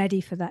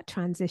 ready for that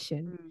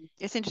transition.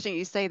 It's interesting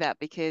you say that,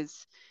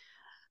 because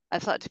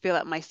I've started to feel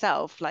that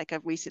myself. Like,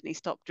 I've recently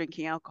stopped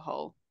drinking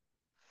alcohol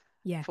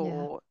Yeah.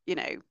 for,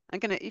 I'm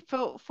gonna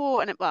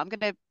I'm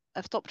gonna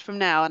I've stopped from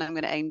now, and I'm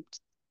gonna aim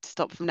to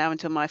stop from now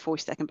until my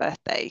 42nd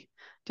birthday,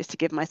 just to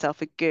give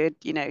myself a good,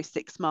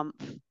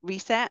 6-month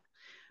reset.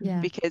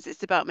 Yeah. Because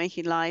it's about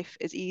making life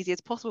as easy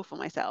as possible for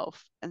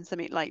myself, and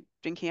something like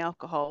drinking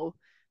alcohol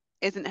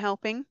isn't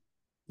helping.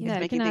 It's No, it can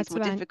making add things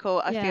more to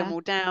difficult. I feel yeah.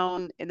 more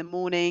down in the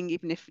morning,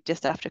 even if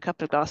just after a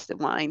couple of glasses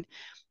of wine.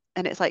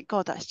 And it's like,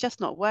 God, that's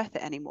just not worth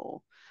it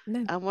anymore.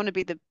 No. I want to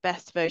be the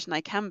best version I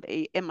can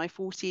be in my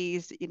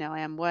 40s. I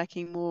am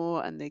working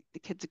more, and the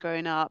kids are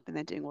growing up and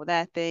they're doing all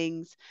their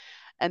things.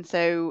 And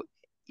so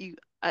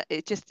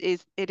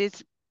it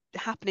is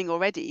happening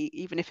already,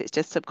 even if it's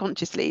just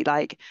subconsciously.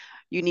 Like,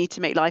 you need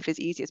to make life as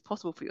easy as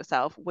possible for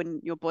yourself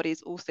when your body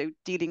is also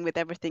dealing with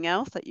everything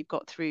else that you've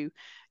got through,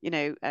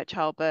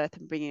 childbirth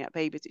and bringing up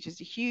babies, which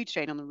is a huge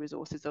strain on the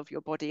resources of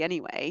your body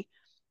anyway.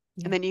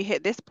 Yeah. And then you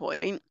hit this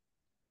point,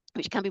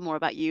 which can be more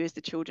about you as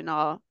the children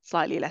are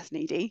slightly less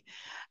needy.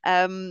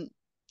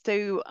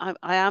 So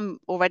I am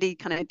already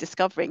kind of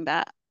discovering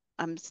that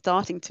I'm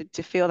starting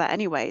to feel that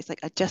anyway. It's like,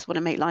 I just want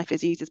to make life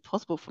as easy as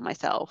possible for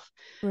myself,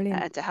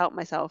 Brilliant. and to help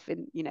myself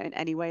in, in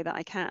any way that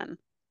I can.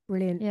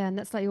 Brilliant. Yeah, and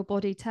that's like your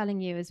body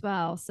telling you as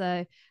well.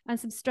 So, and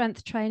some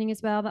strength training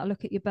as well. That'll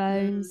look at your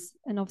bones,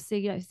 and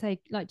obviously, say,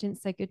 like Jen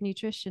said, good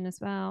nutrition as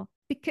well.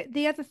 Because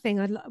the other thing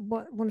I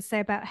want to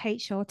say about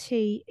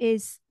HRT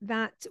is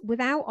that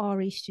without our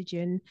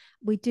estrogen,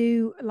 we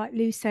do, like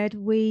Lou said,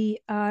 we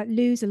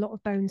lose a lot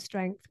of bone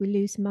strength, we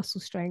lose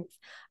muscle strength,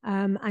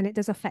 and it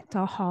does affect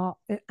our heart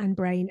and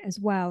brain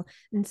as well.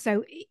 And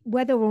so,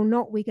 whether or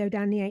not we go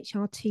down the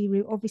HRT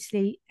route,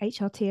 obviously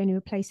HRT only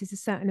replaces a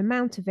certain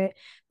amount of it.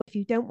 But if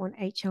you don't want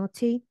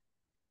HRT,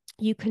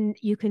 you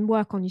can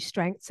work on your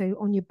strength, so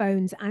on your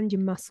bones and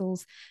your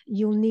muscles.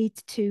 You'll need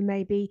to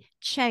maybe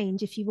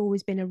change. If you've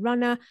always been a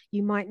runner,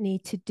 you might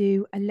need to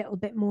do a little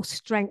bit more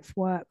strength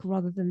work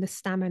rather than the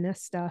stamina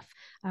stuff.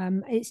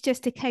 It's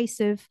just a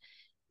case of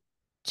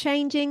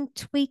changing,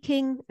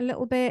 tweaking a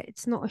little bit.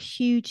 It's not a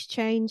huge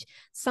change.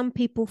 Some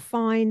people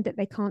find that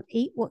they can't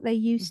eat what they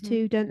used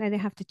to, don't they? They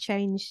have to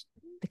change.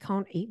 They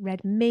can't eat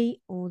red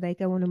meat, or they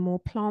go on a more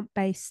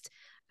plant-based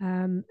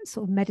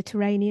sort of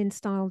Mediterranean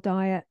style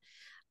diet.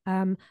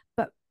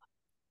 But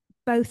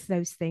both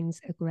those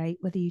things are great,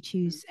 whether you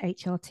choose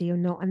HRT or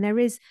not. And there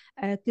is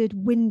a good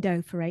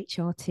window for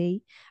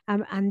HRT.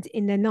 And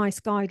in their NICE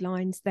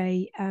guidelines,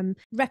 they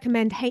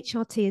recommend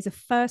HRT as a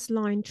first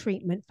line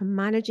treatment for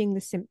managing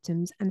the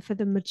symptoms. And for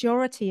the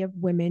majority of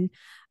women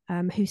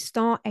who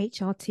start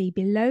HRT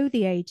below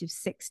the age of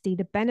 60,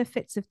 the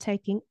benefits of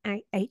taking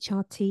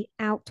HRT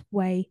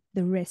outweigh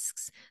the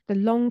risks. The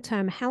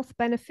long-term health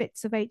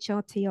benefits of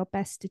HRT are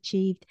best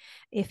achieved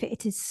if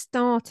it is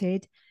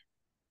started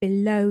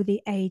below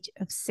the age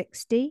of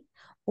 60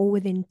 or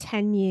within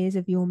 10 years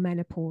of your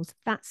menopause.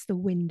 That's the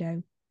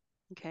window.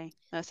 Okay,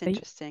 that's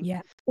interesting.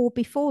 Yeah, or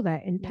before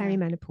that in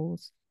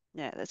perimenopause.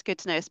 Yeah, that's good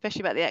to know,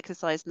 especially about the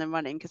exercise and the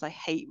running, because I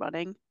hate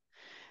running.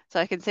 So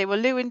I can say, well,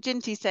 Lou and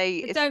Ginty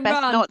say But it's don't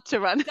best run. not to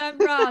run.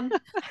 Don't run.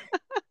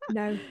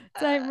 No,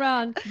 Don't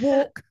run.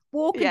 walk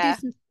and do Yeah,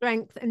 some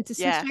strength and do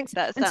some yeah, strength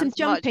that and some sounds much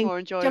jumping. more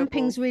enjoyable.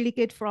 Jumping's really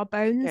good for our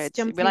bones.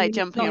 Good. We like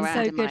Jumping. jumping Not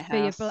around so in my good for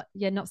your house.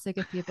 yeah, not so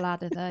good for your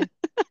bladder though.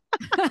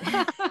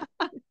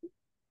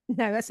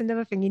 No, that's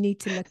another thing you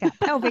need to look at.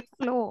 Pelvic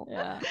floor.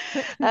 Yeah.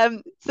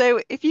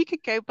 So if you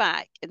could go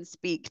back and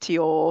speak to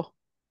your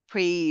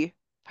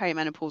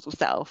pre-perimenopausal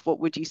self, what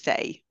would you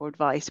say or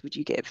advice would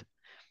you give?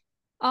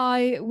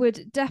 I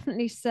would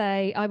definitely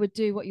say I would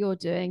do what you're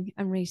doing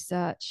and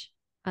research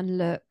and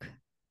look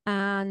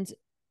and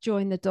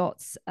join the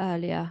dots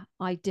earlier.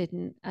 I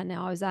didn't, and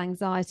I was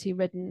anxiety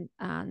ridden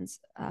and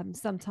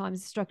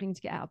sometimes struggling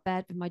to get out of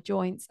bed with my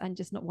joints and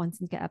just not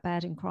wanting to get out of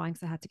bed and crying,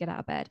 so I had to get out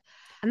of bed.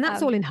 And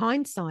that's all in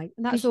hindsight.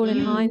 And that's 'Cause all in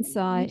you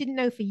hindsight. didn't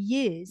know for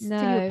years till you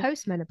were No.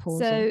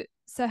 postmenopausal.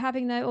 So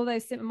having all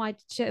those my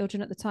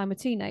children at the time were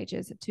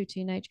teenagers, two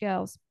teenage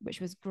girls,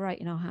 which was great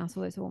in our house,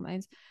 all those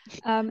hormones,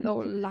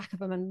 or lack of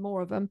them and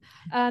more of them.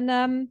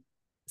 And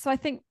so I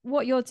think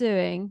what you're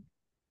doing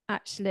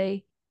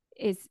actually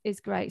is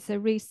great. So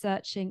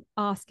researching,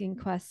 asking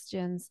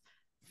questions,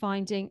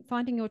 finding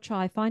your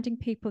tribe, finding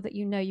people that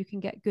you know you can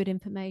get good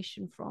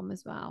information from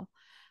as well,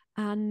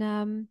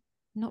 and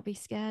not be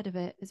scared of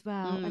it as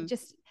well, and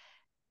just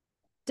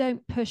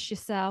don't push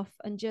yourself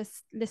and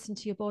just listen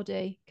to your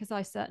body, because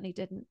I certainly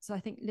didn't. So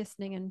I think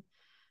listening and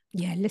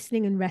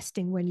listening and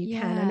resting when you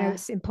can. I know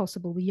it's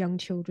impossible with young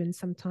children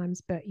sometimes,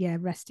 but yeah,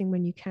 resting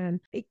when you can.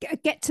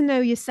 Get to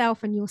know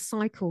yourself and your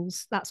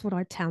cycles. That's what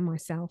I tell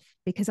myself,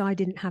 because I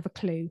didn't have a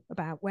clue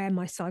about where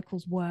my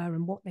cycles were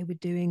and what they were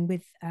doing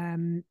with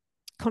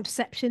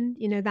contraception.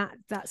 You know,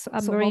 that sort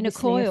of Mirena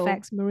coil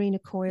affects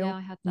Mirena coil. Yeah,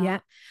 I had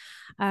that.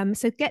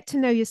 So get to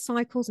know your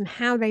cycles and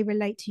how they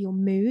relate to your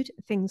mood,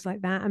 things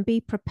like that, and be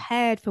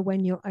prepared for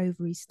when your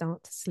ovaries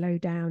start to slow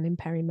down in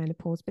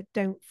perimenopause. But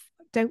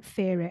don't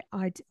fear it.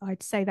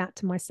 I'd say that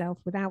to myself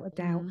without a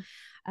doubt.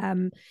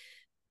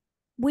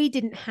 We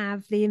didn't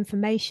have the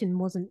information,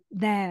 wasn't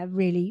there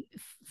really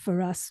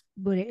for us,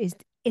 but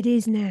it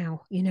is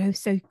now, you know.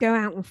 So go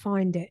out and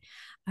find it.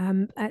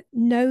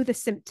 Know the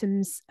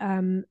symptoms.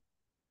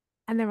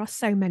 And there are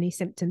so many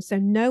symptoms. So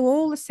know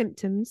all the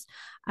symptoms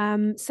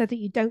so that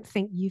you don't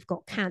think you've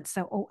got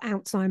cancer or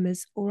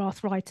Alzheimer's or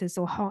arthritis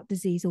or heart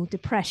disease or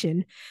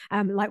depression,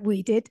 like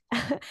we did,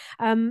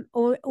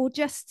 or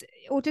just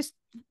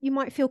you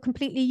might feel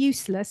completely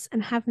useless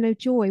and have no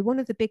joy. One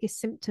of the biggest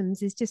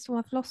symptoms is just,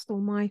 I've lost all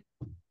my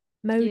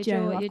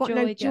mojo. I've got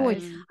no joy.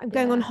 I'm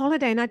going on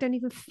holiday and I don't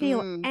even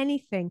feel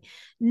anything.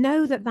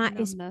 Know that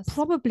is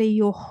probably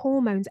your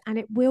hormones, and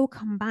it will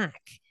come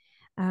back.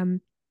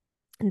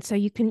 And so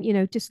you can,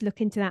 just look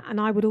into that. And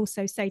I would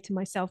also say to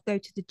myself, go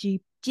to the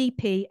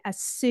GP as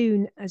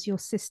soon as your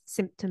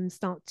symptoms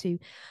start to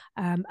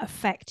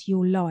affect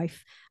your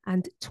life,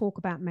 and talk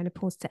about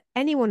menopause to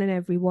anyone and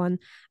everyone,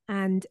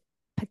 and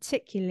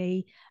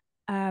particularly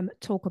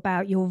talk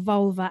about your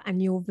vulva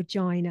and your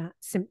vagina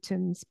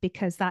symptoms,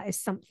 because that is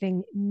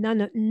something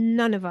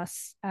none of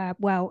us,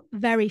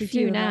 very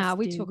few do now. Of us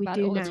we do. talk we about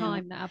do it all now. the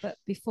time now, but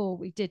before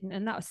we didn't,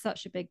 and that was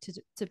such a big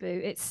taboo.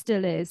 It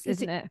still is,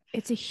 isn't it?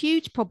 It's a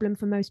huge problem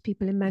for most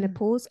people in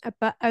menopause,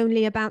 but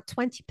only about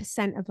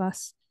 20% of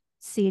us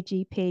see a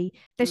GP.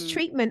 There's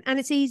treatment, and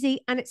it's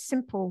easy and it's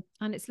simple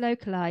and it's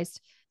localized.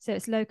 So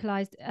it's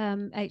localized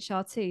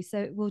HRT. So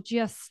it will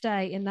just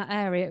stay in that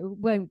area. It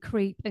won't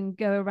creep and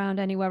go around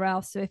anywhere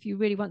else. So if you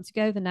really want to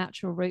go the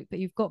natural route, but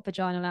you've got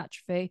vaginal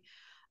atrophy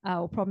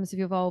or problems with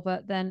your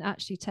vulva, then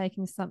actually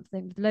taking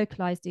something with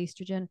localized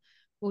estrogen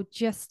will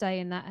just stay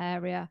in that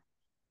area,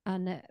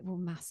 and it will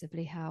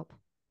massively help.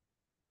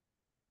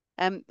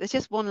 There's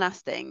just one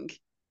last thing.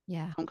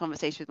 Yeah. On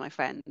conversation with my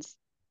friends.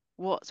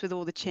 What's with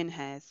all the chin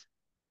hairs?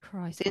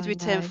 Christ, Since we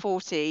turned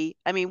 40,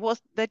 I mean,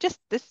 this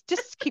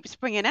just keeps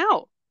springing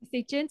out.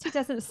 See, Ginty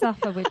doesn't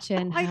suffer with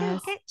chin hairs. I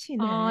don't get chin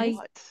hairs. I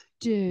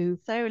do.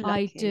 So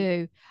lucky. I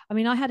do. I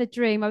mean, I had a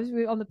dream. I was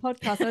on the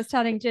podcast. I was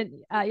telling Jint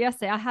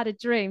yesterday. I had a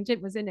dream.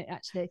 Jint was in it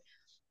actually,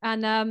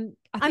 and I'm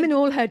in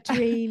all her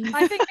dreams.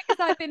 I think because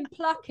I've been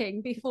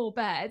plucking before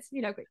bed.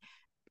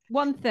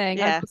 One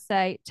thing I will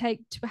say: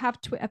 have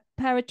a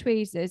pair of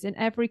tweezers in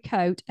every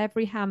coat,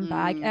 every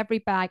handbag, every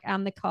bag,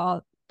 and the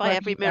car. By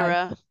every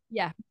mirror.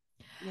 Yeah.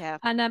 Yeah.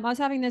 And I was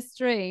having this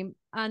dream,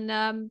 and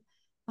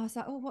I was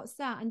like, "Oh, what's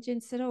that?" And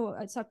Jin said, "Oh,"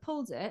 so I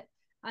pulled it,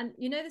 and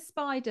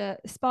the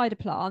spider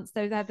plants.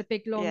 They have the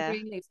big long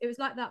green leaves. It was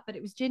like that, but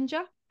it was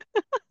ginger.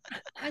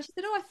 And she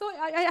said, "Oh, I thought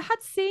I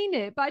had seen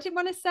it, but I didn't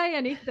want to say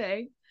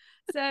anything."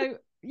 So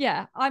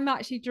yeah, I'm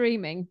actually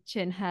dreaming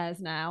chin hairs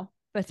now,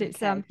 but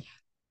it's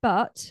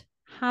but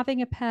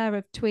having a pair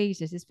of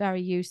tweezers is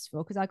very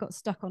useful, because I got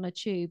stuck on a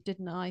tube,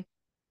 didn't I?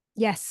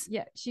 Yes.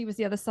 Yeah, she was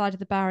the other side of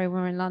the barrier.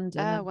 We're in London.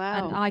 Oh,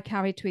 wow. And I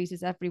carry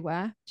tweezers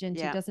everywhere.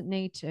 Ginty doesn't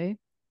need to.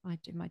 I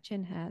do my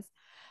chin hairs.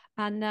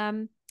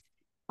 And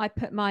I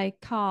put my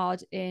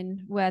card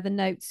in where the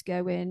notes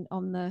go in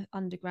on the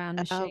underground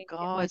machine. Oh,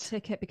 God. My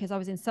ticket, because I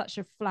was in such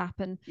a flap.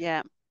 And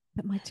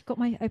opened my suitcase, got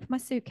my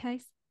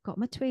suitcase, got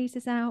my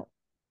tweezers out,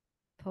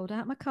 Pulled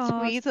out my card.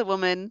 Squeeze a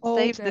woman, All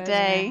saves the good,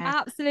 day.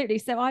 yeah. Absolutely.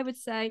 So I would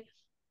say,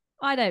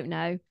 I don't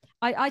know.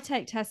 I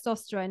take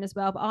testosterone as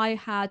well, but I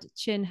had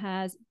chin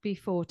hairs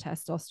before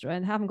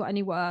testosterone. Haven't got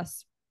any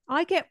worse.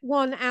 I get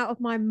one out of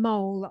my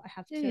mole that I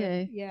have Do to.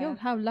 you? Yeah.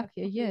 How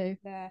lucky are you?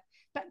 There.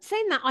 But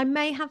saying that, I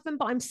may have them,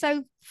 but I'm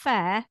so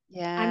fair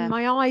Yeah. and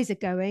my eyes are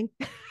going.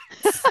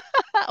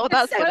 Oh,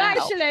 that's So gonna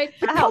help. Actually,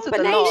 That helps with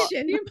a lot.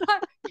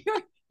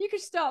 you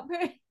could start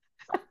putting.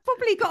 I've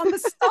probably got a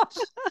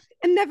moustache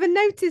and never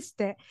noticed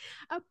it.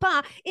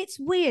 But it's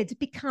weird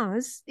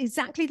because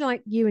exactly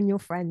like you and your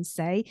friends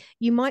say,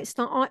 you might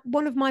start.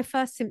 One of my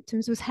first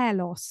symptoms was hair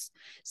loss.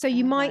 So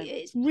you might, Right.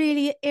 it's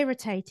really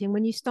irritating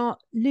when you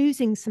start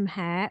losing some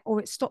hair or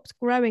it stops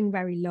growing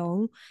very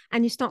long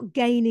and you start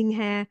gaining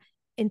hair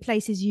in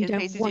places you In don't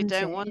places you want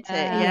don't it. want it.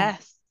 Yeah.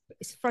 Yes.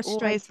 It's Always the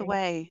frustrating.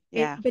 way.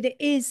 Yeah. But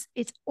it's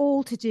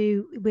all to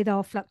do with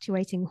our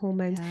fluctuating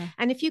hormones. Yeah.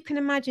 And if you can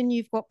imagine,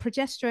 you've got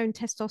progesterone,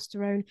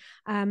 testosterone,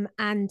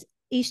 and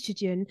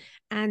estrogen,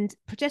 and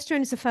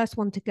progesterone is the first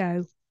one to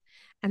go,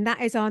 and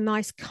that is our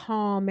nice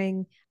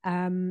calming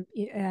hormone.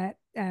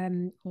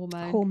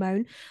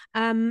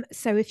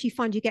 So if you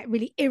find you get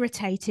really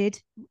irritated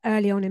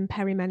early on in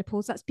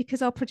perimenopause, that's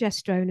because our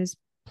progesterone is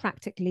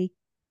practically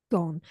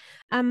gone.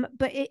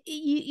 But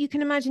you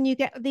can imagine you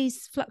get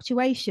these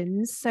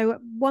fluctuations. So at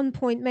one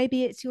point,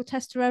 maybe it's your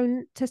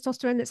testosterone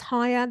that's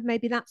higher.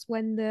 Maybe that's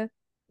when the,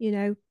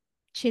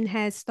 chin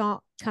hairs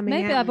start coming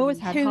Maybe out. I've always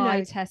had Who high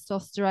knows?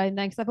 testosterone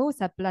then, because I've always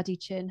had bloody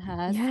chin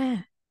hairs.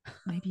 Yeah,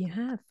 maybe you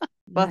have.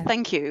 Well, No.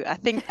 thank you. I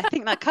think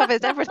that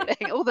covers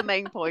everything, all the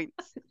main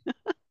points.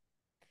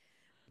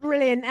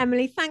 Brilliant,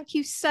 Emily. Thank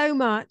you so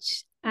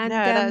much. And No,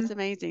 that's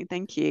amazing.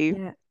 Thank you.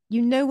 yeah,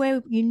 you know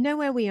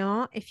where we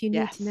are if you need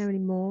Yes. to know any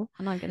more.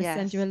 And I'm going to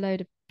send you a load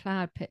of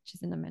cloud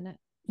pictures in a minute.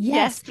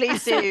 Yes,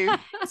 please do.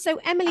 So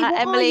Emily, At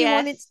what Emily are you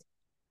on S.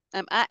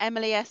 At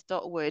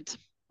emilys.wood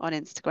on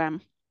Instagram.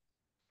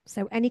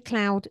 So any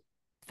cloud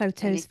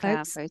photos, Any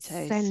cloud folks,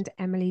 photos. send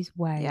Emily's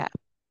way. Yeah.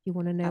 You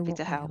want to know Happy what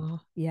to they help. are.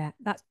 Yeah,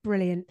 that's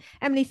brilliant.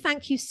 Emily,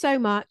 thank you so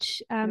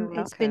much. You're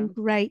It's been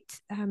welcome. great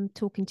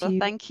talking to Well, you.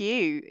 thank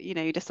you.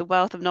 You're just a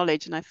wealth of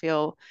knowledge, and I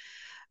feel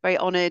very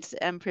honoured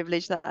and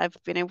privileged that I've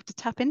been able to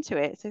tap into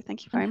it. So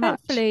thank you very And much.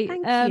 hopefully,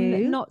 Thank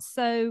you. not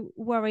so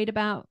worried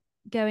about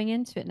going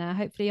into it now.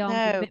 Hopefully, armed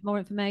with a bit more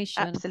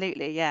information.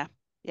 Absolutely, yeah.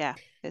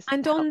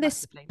 And on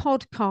this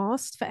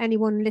podcast, for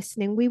anyone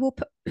listening, we will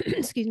put,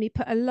 excuse me,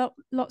 put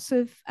lots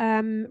of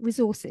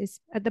resources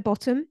at the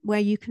bottom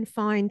where you can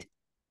find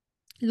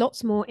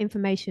lots more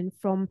information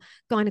from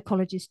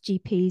gynecologists,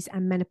 GPs,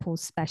 and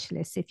menopause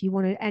specialists. If you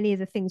want to, any of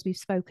the things we've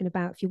spoken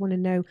about, if you want to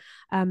know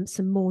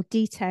some more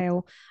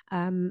detail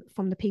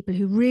from the people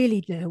who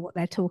really know what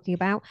they're talking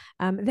about,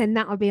 then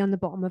that will be on the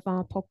bottom of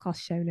our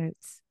podcast show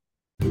notes.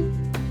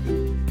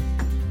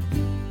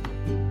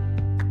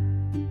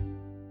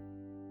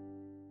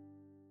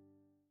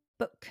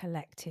 Book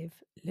Collective,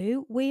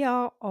 Lou. We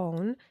are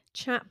on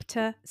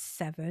chapter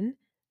 7,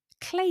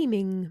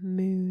 Claiming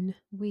Moon.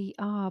 We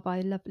are,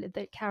 by lovely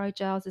Cara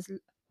Giles's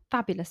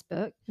fabulous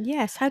book.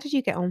 Yes. How did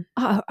you get on?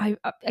 I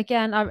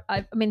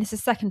mean, it's the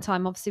second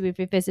time, obviously, we've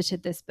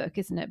revisited this book,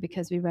 isn't it?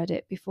 Because we read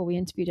it before we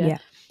interviewed her. Yeah.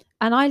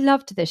 And I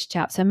loved this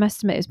chapter. I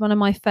must admit, it's one of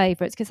my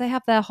favourites because they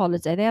have their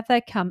holiday, they have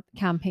their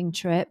camping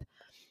trip.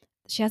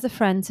 She has a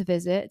friend to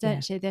visit,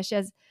 don't she? She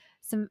has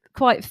some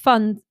quite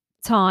fun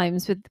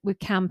times with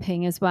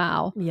camping as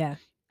well. Yeah.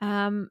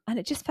 And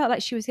it just felt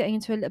like she was getting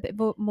into a little bit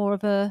more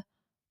of a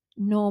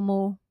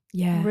normal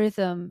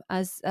rhythm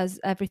as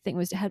everything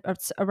was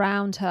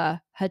around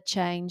her had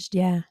changed.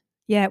 Yeah,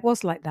 it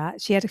was like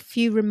that. She had a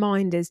few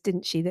reminders,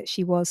 didn't she, that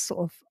she was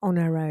sort of on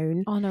her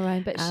own,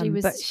 but she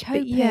was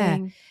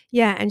coping.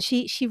 Yeah, and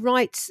she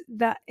writes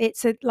that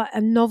it's like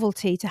a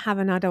novelty to have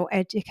an adult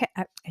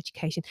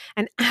education,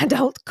 an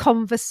adult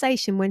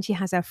conversation when she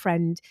has her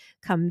friend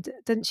come,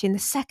 doesn't she? And the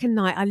second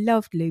night, I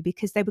loved Lou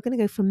because they were going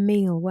to go for a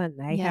meal, weren't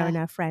they? Yeah. Her and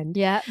her friend.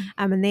 Yeah.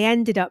 And they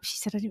ended up. She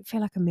said, "I didn't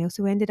feel like a meal,"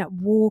 so we ended up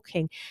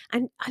walking.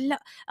 And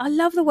I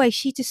love the way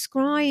she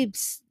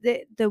describes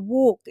the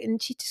walk,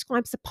 and she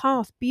describes the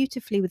path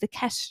beautifully with the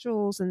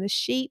kestrels and the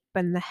sheep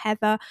and the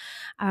heather,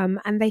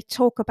 and they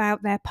talk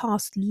about their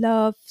past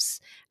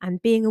loves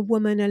and being a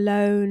woman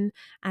alone,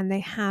 and they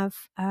have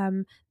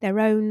their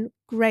own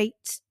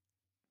great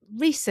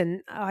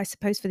recent, I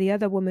suppose for the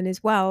other woman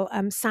as well,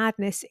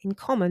 sadness in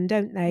common,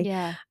 don't they?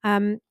 Yeah.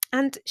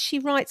 And she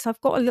writes, I've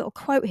got a little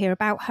quote here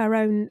about her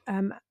own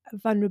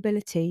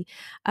vulnerability.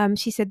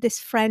 She said, "This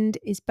friend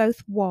is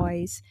both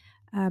wise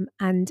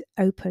and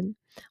open.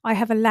 I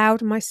have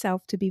allowed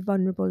myself to be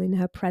vulnerable in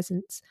her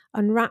presence,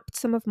 unwrapped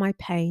some of my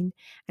pain,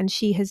 and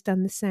she has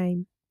done the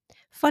same.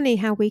 Funny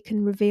how we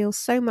can reveal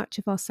so much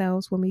of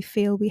ourselves when we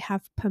feel we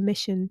have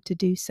permission to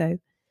do so.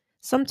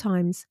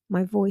 Sometimes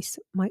my voice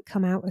might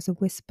come out as a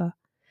whisper,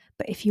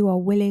 but if you are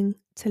willing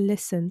to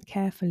listen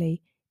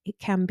carefully, it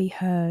can be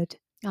heard."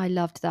 I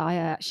loved that. I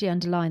actually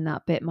underlined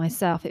that bit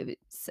myself. It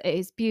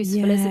is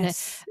beautiful, isn't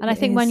it? And I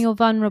think when you're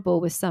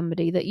vulnerable with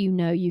somebody that you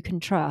know you can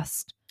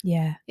trust.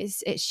 Yeah.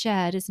 It's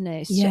shared, isn't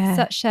it? It's Yeah.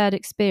 such shared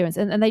experience.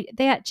 And they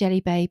ate jelly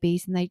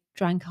babies and they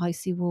drank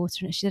icy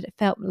water, and she said it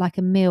felt like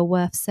a meal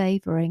worth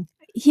savouring.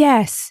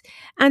 Yes.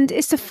 And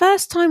it's the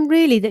first time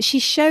really that she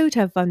showed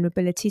her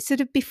vulnerability.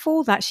 Sort of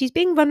before that, she's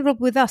being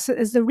vulnerable with us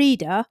as the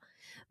reader,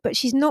 but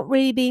she's not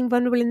really being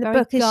vulnerable in the Very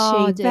book, is she?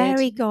 guarded.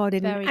 Very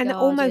guarded Very and guarded.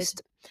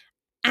 almost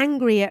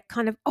angry at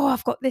kind of, oh,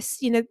 I've got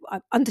this,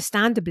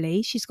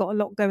 understandably, she's got a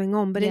lot going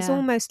on, but it's Yeah.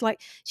 almost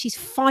like she's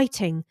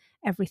fighting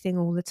everything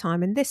all the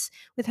time. And this,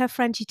 with her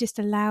friend, she just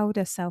allowed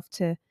herself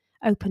to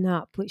open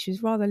up, which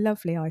was rather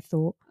lovely, I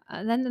thought.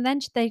 And then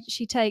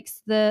she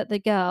takes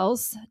the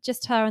girls,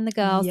 just her and the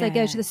girls. They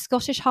go to Yeah. the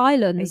Scottish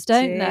Highlands,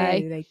 don't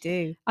they? They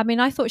do. I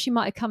mean, I thought she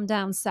might have come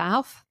down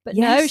south, but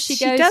no, Yes, she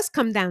she goes. does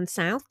come down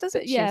south,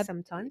 doesn't But she? yeah,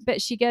 Sometimes.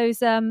 but she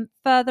goes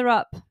further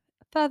up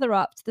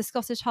to the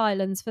Scottish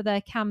Highlands for their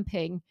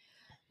camping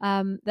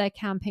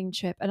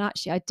trip. And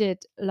actually, I did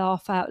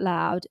laugh out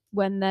loud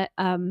when the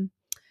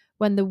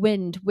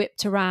wind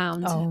whipped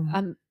around Oh.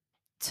 and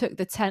took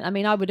the tent. I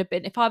mean, I would have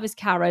been, if I was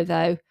Caro,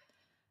 though,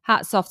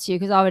 hats off to you,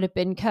 because I would have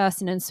been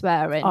cursing and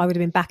swearing. I would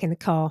have been back in the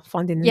car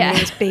finding the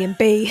nearest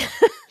B&B.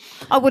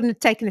 I wouldn't have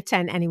taken a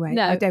tent anyway.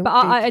 No, I don't. But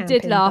I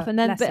did laugh, and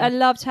then but I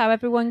loved how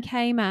everyone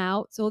came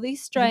out. All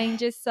these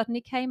strangers suddenly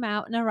came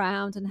out and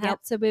around and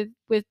helped her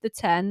with the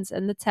tents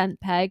and the tent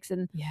pegs,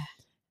 and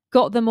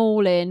got them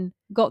all in,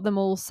 got them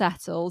all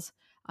settled.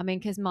 I mean,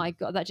 because my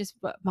God, I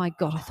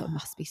thought it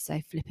must be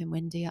so flipping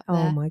windy up there.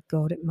 Oh my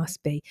God, it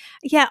must be.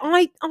 Yeah,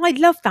 I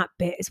love that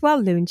bit as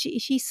well, Lou. And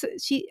she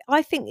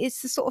I think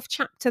it's the sort of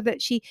chapter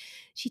that she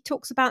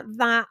talks about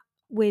that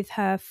with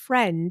her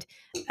friend,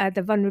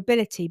 the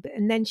vulnerability,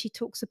 and then she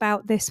talks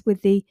about this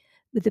with the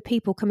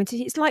people coming to.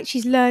 It's like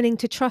she's learning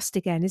to trust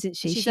again, isn't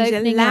she? She's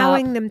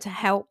allowing them to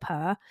help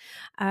her.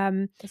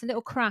 There's a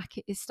little crack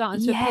is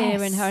starting to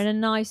appear in her, and a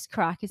nice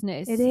crack, isn't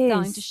it? It's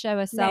starting to show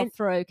herself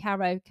through.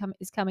 Caro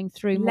is coming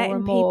through more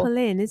and more. Letting people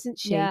in, isn't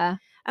she? Yeah.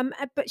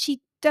 But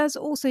she does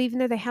also, even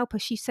though they help her,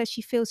 she says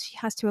she feels she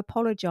has to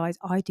apologise.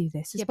 I do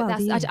this as well.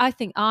 But I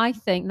think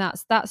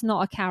that's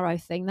not a Caro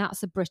thing.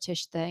 That's a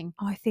British thing.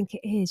 I think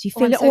it is. You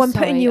feel it. I'm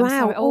putting you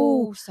out.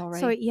 Sorry.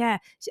 Sorry. Yeah.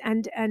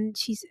 And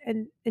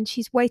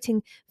she's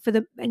waiting for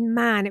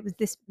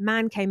this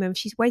man came over.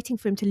 She's waiting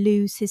for him to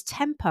lose his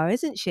temper,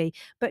 isn't she?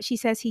 But she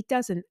says he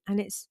doesn't, and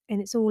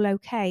it's all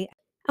okay.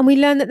 And we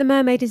learn that the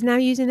mermaid is now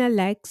using her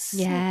legs.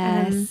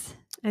 Yes.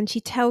 And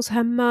she tells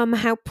her mum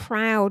how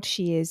proud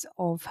she is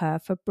of her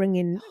for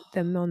bringing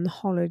them on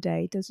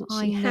holiday, doesn't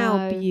she?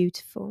 How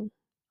beautiful.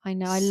 I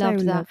know. I so loved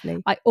that.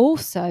 Lovely. I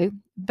also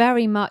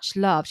very much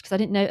loved, because I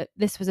didn't know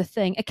this was a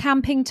thing, a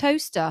camping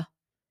toaster.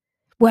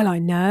 Well, I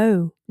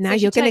know. Now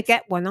you're going to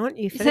get one, aren't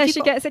you? So she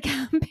gets a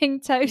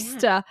camping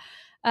toaster. Yeah.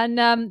 And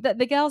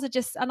the girls are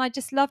just, and I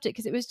just loved it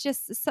because it was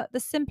just the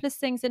simplest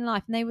things in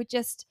life. And they were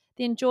just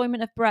the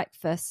enjoyment of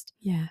breakfast.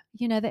 Yeah.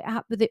 You know, they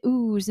with the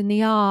oohs and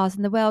the ahs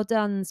and the well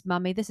dones,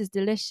 mummy. This is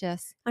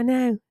delicious. I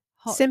know.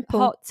 Simple.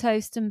 Hot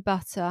toast and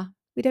butter.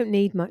 We don't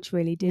need much,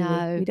 really, do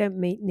we? We don't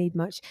need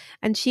much.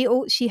 And she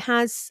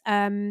has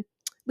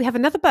we have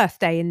another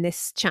birthday in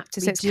this chapter.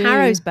 So it's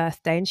Caro's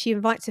birthday, and she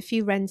invites a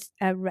few friends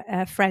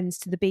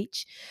to the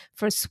beach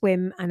for a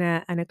swim and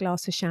a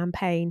glass of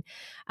champagne.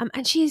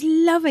 And she's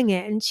loving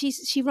it. And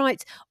she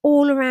writes,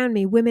 all around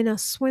me, women are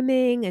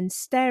swimming and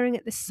staring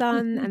at the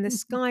sun, and the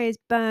sky is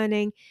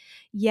burning.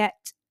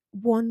 Yet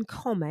one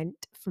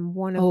comment from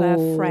one of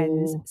her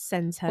friends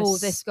sends her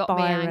this got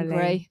me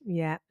angry.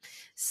 Yeah.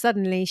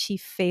 Suddenly she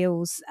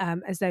feels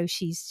as though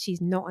she's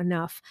not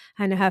enough.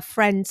 And her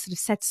friend sort of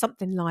said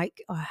something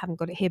like, I haven't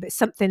got it here, but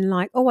something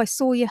like, I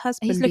saw your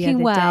husband. He's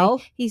looking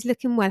well. He's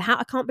looking well.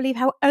 I can't believe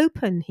how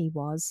open he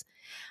was.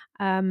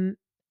 And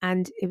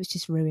it was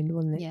just ruined,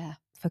 wasn't it? Yeah.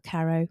 For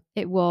Caro.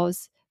 It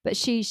was. But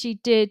she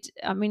did,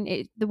 I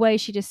mean, the way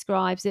she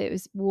describes it,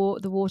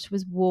 the water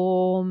was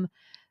warm,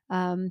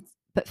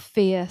 but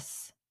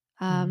fierce.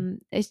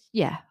 It's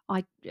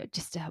I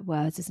just her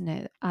words, isn't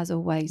it? As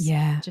always,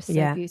 just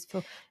so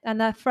beautiful.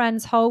 And their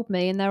friends hold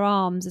me in their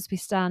arms as we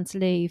stand to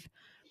leave,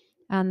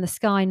 and the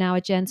sky now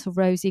a gentle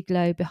rosy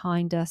glow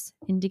behind us,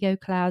 indigo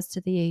clouds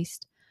to the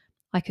east.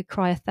 I could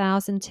cry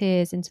 1,000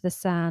 tears into the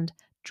sand,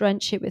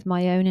 drench it with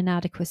my own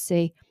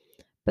inadequacy,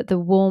 but the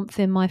warmth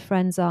in my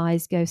friends'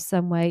 eyes goes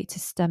some way to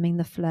stemming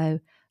the flow,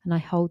 and I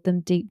hold them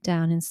deep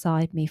down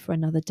inside me for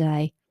another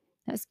day.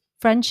 That's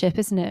friendship,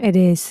 isn't it? It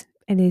is.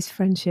 It is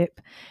friendship.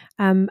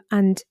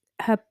 And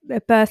her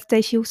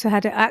birthday, she also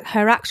had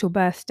her actual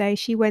birthday.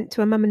 She went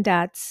to her mum and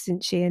dad's,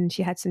 didn't she? And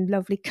she had some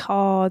lovely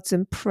cards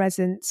and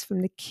presents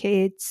from the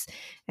kids.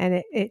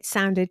 And it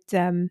sounded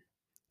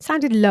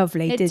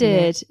lovely, didn't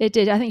it? It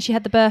did. I think she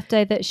had the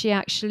birthday that she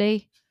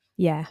actually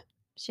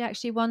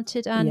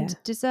wanted and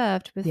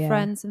deserved, with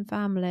friends and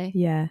family.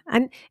 Yeah.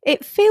 And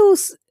it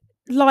feels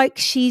like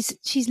she's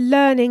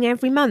learning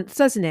every month,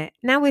 doesn't it?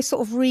 Now we're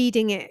sort of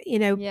reading it,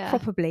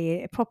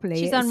 properly.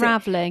 She's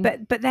unraveling,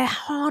 but they're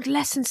hard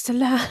lessons to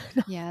learn.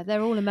 Yeah,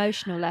 they're all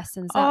emotional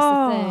lessons. That's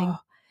the thing.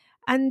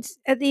 And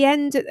at the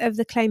end of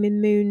the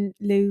Claiming Moon,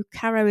 Lou,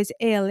 Caro is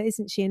ill,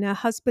 isn't she? And her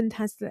husband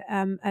has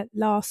at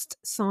last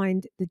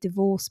signed the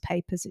divorce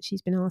papers that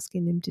she's been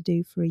asking him to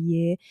do for a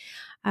year.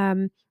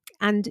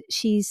 And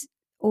she's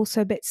also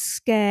a bit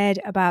scared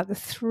about the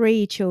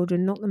 3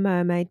 children, not the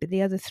mermaid, but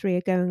the other 3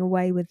 are going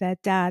away with their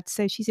dad.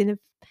 So she's in a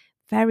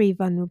very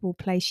vulnerable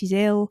place. She's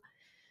ill.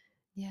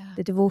 Yeah.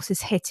 The divorce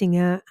is hitting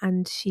her,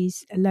 and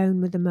she's alone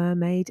with the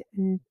mermaid,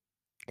 and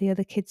the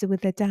other kids are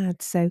with their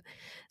dad. So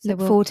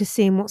look forward to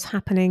seeing what's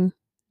happening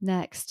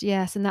next.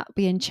 Yes, and that'll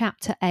be in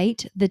chapter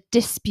 8, The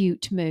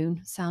Dispute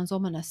Moon. Sounds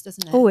ominous,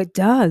 doesn't it? Oh, it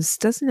does,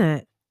 doesn't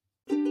it?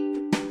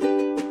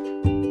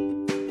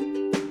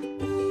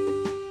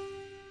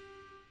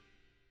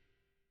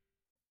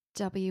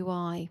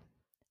 WI.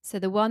 So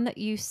the one that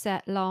you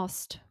set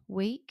last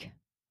week.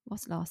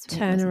 What's last week?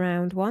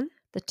 Turnaround one.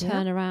 The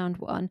turnaround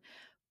one.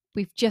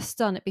 We've just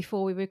done it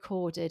before we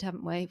recorded,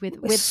 haven't we?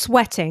 With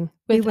sweating.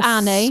 With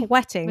Annie.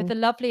 Sweating. With the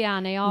lovely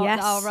Annie.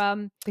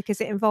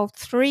 Because it involved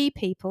 3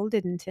 people,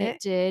 didn't it?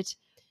 It did.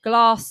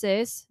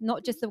 Glasses,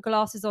 not just the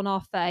glasses on our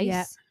face.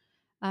 Yeah.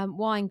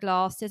 Wine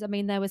glasses. I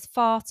mean, there was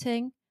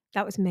farting.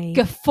 That was me.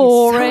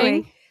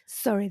 Guffawing.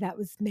 Sorry, that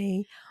was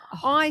me.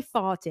 I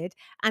farted,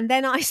 and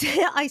then I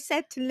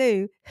said to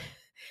Lou,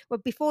 well,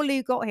 before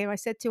Lou got here, I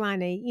said to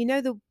Annie, you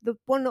know, the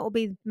one that will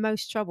be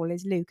most trouble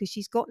is Lou, because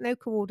she's got no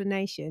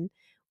coordination.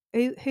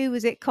 Who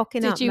was it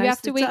cocking up? Did you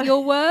have to eat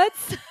your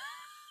words?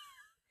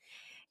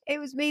 It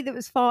was me that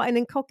was farting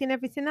and cocking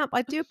everything up.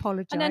 I do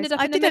apologise.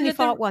 I did only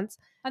fart once.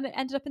 And it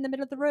ended up in the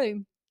middle of the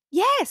room.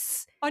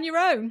 Yes. On your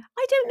own.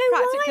 I don't know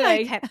why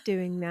I kept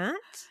doing that.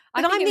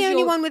 But I'm the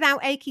only one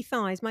without achy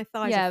thighs. My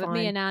thighs are fine. Yeah, but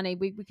me and Annie,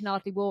 we can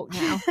hardly walk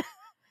now.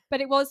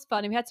 But it was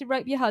funny. We had to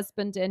rope your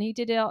husband in. He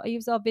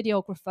was our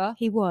videographer.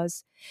 He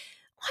was.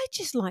 I'd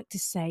just like to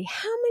say,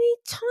 how many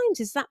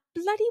times is that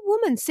bloody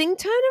woman sing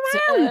Turn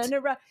Around?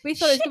 We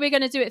thought we were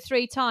going to do it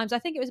 3 times. I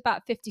think it was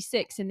about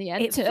 56 in the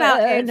end. It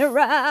felt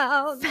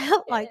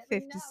like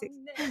 56.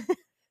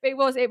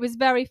 It was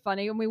very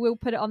funny, and we will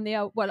put it on the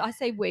I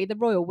say the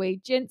royal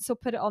Jinx will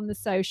put it on the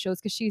socials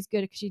because she's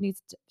good, because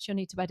she'll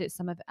need to edit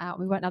some of it out.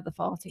 We won't have the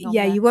farting on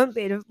there. You won't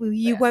be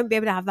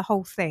able to have the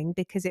whole thing,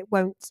 because it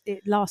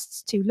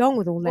lasts too long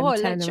with all them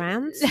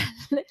turnarounds.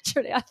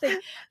 Literally, I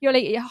think you'll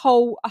eat a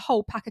whole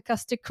pack of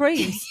custard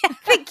creams. I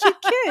think you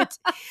could.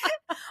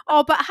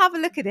 But have a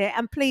look at it,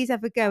 and please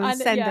have a go and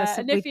send us.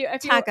 And if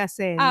tag us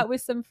in out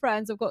with some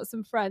friends, I've got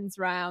some friends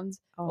round,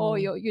 or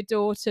your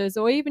daughters,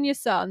 or even your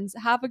sons,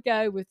 have a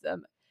go with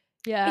them.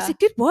 Yeah, it's a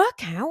good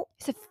workout.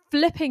 It's a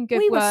flipping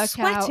good workout.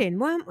 We were sweating,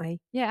 weren't we?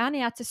 Yeah, Annie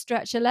had to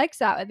stretch her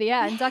legs out at the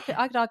end. I could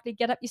hardly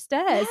get up your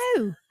stairs.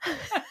 No.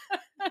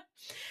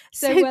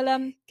 So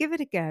we'll give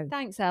it a go.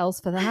 Thanks,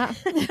 Els, for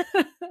that.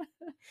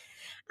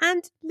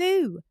 And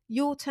Lou,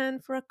 your turn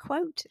for a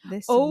quote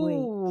this week.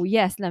 Oh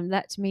yes, I've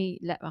got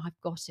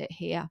it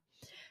here.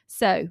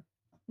 So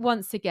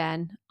once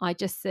again, I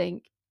just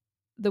think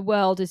the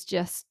world is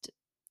just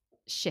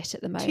shit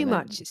at the moment. Too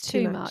much. It's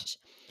too much.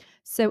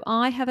 So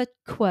I have a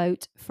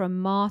quote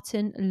from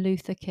Martin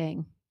Luther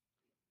King.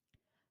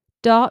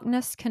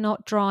 Darkness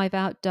cannot drive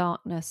out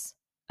darkness.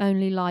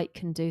 Only light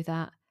can do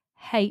that.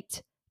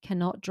 Hate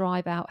cannot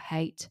drive out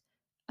hate.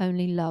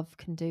 Only love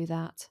can do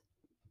that.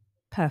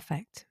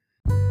 Perfect.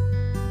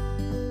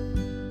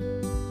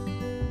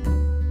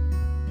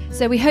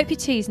 So we hope your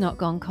tea's not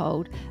gone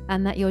cold,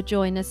 and that you'll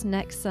join us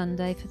next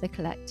Sunday for The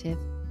Collective.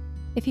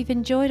 If you've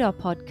enjoyed our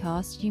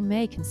podcast, you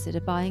may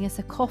consider buying us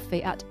a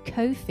coffee at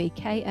Ko-fi,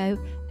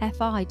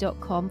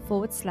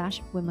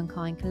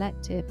 kofi.com/Womankind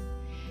Collective.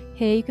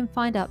 Here you can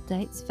find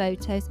updates,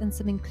 photos, and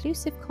some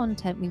inclusive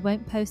content we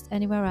won't post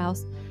anywhere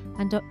else,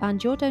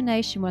 and your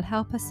donation will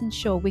help us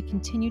ensure we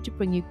continue to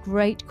bring you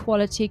great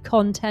quality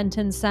content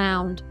and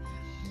sound.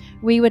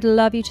 We would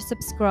love you to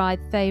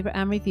subscribe, favourite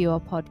and review our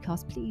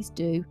podcast. Please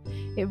do.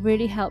 It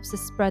really helps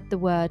us spread the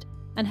word.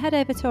 And head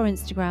over to our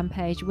Instagram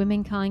page,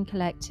 Womankind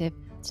Collective,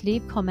 to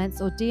leave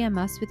comments or DM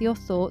us with your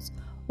thoughts,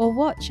 or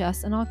watch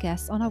us and our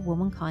guests on our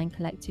Womankind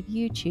Collective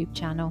YouTube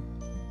channel.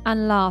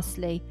 And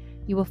lastly,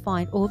 you will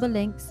find all the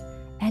links,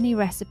 any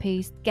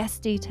recipes,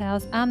 guest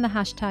details, and the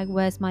hashtag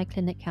Where's My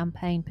Clinic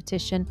campaign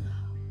petition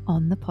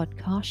on the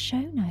podcast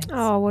show notes.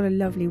 Oh, what a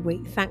lovely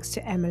week. Thanks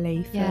to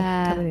Emily for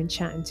coming and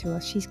chatting to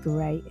us. She's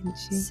great, isn't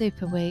she?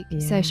 Super week. Yeah.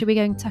 So should we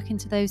go and tuck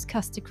into those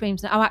custard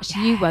creams now? Oh,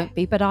 actually, you won't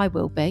be, but I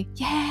will be.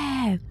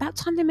 Yeah. About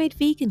time they made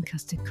vegan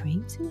custard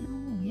creams, isn't it?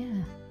 Oh,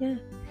 yeah. Yeah.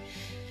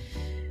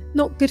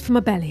 Not good for my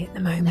belly at the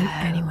moment,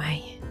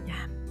 anyway.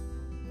 Yeah.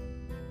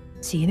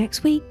 See you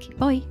next week.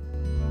 Bye.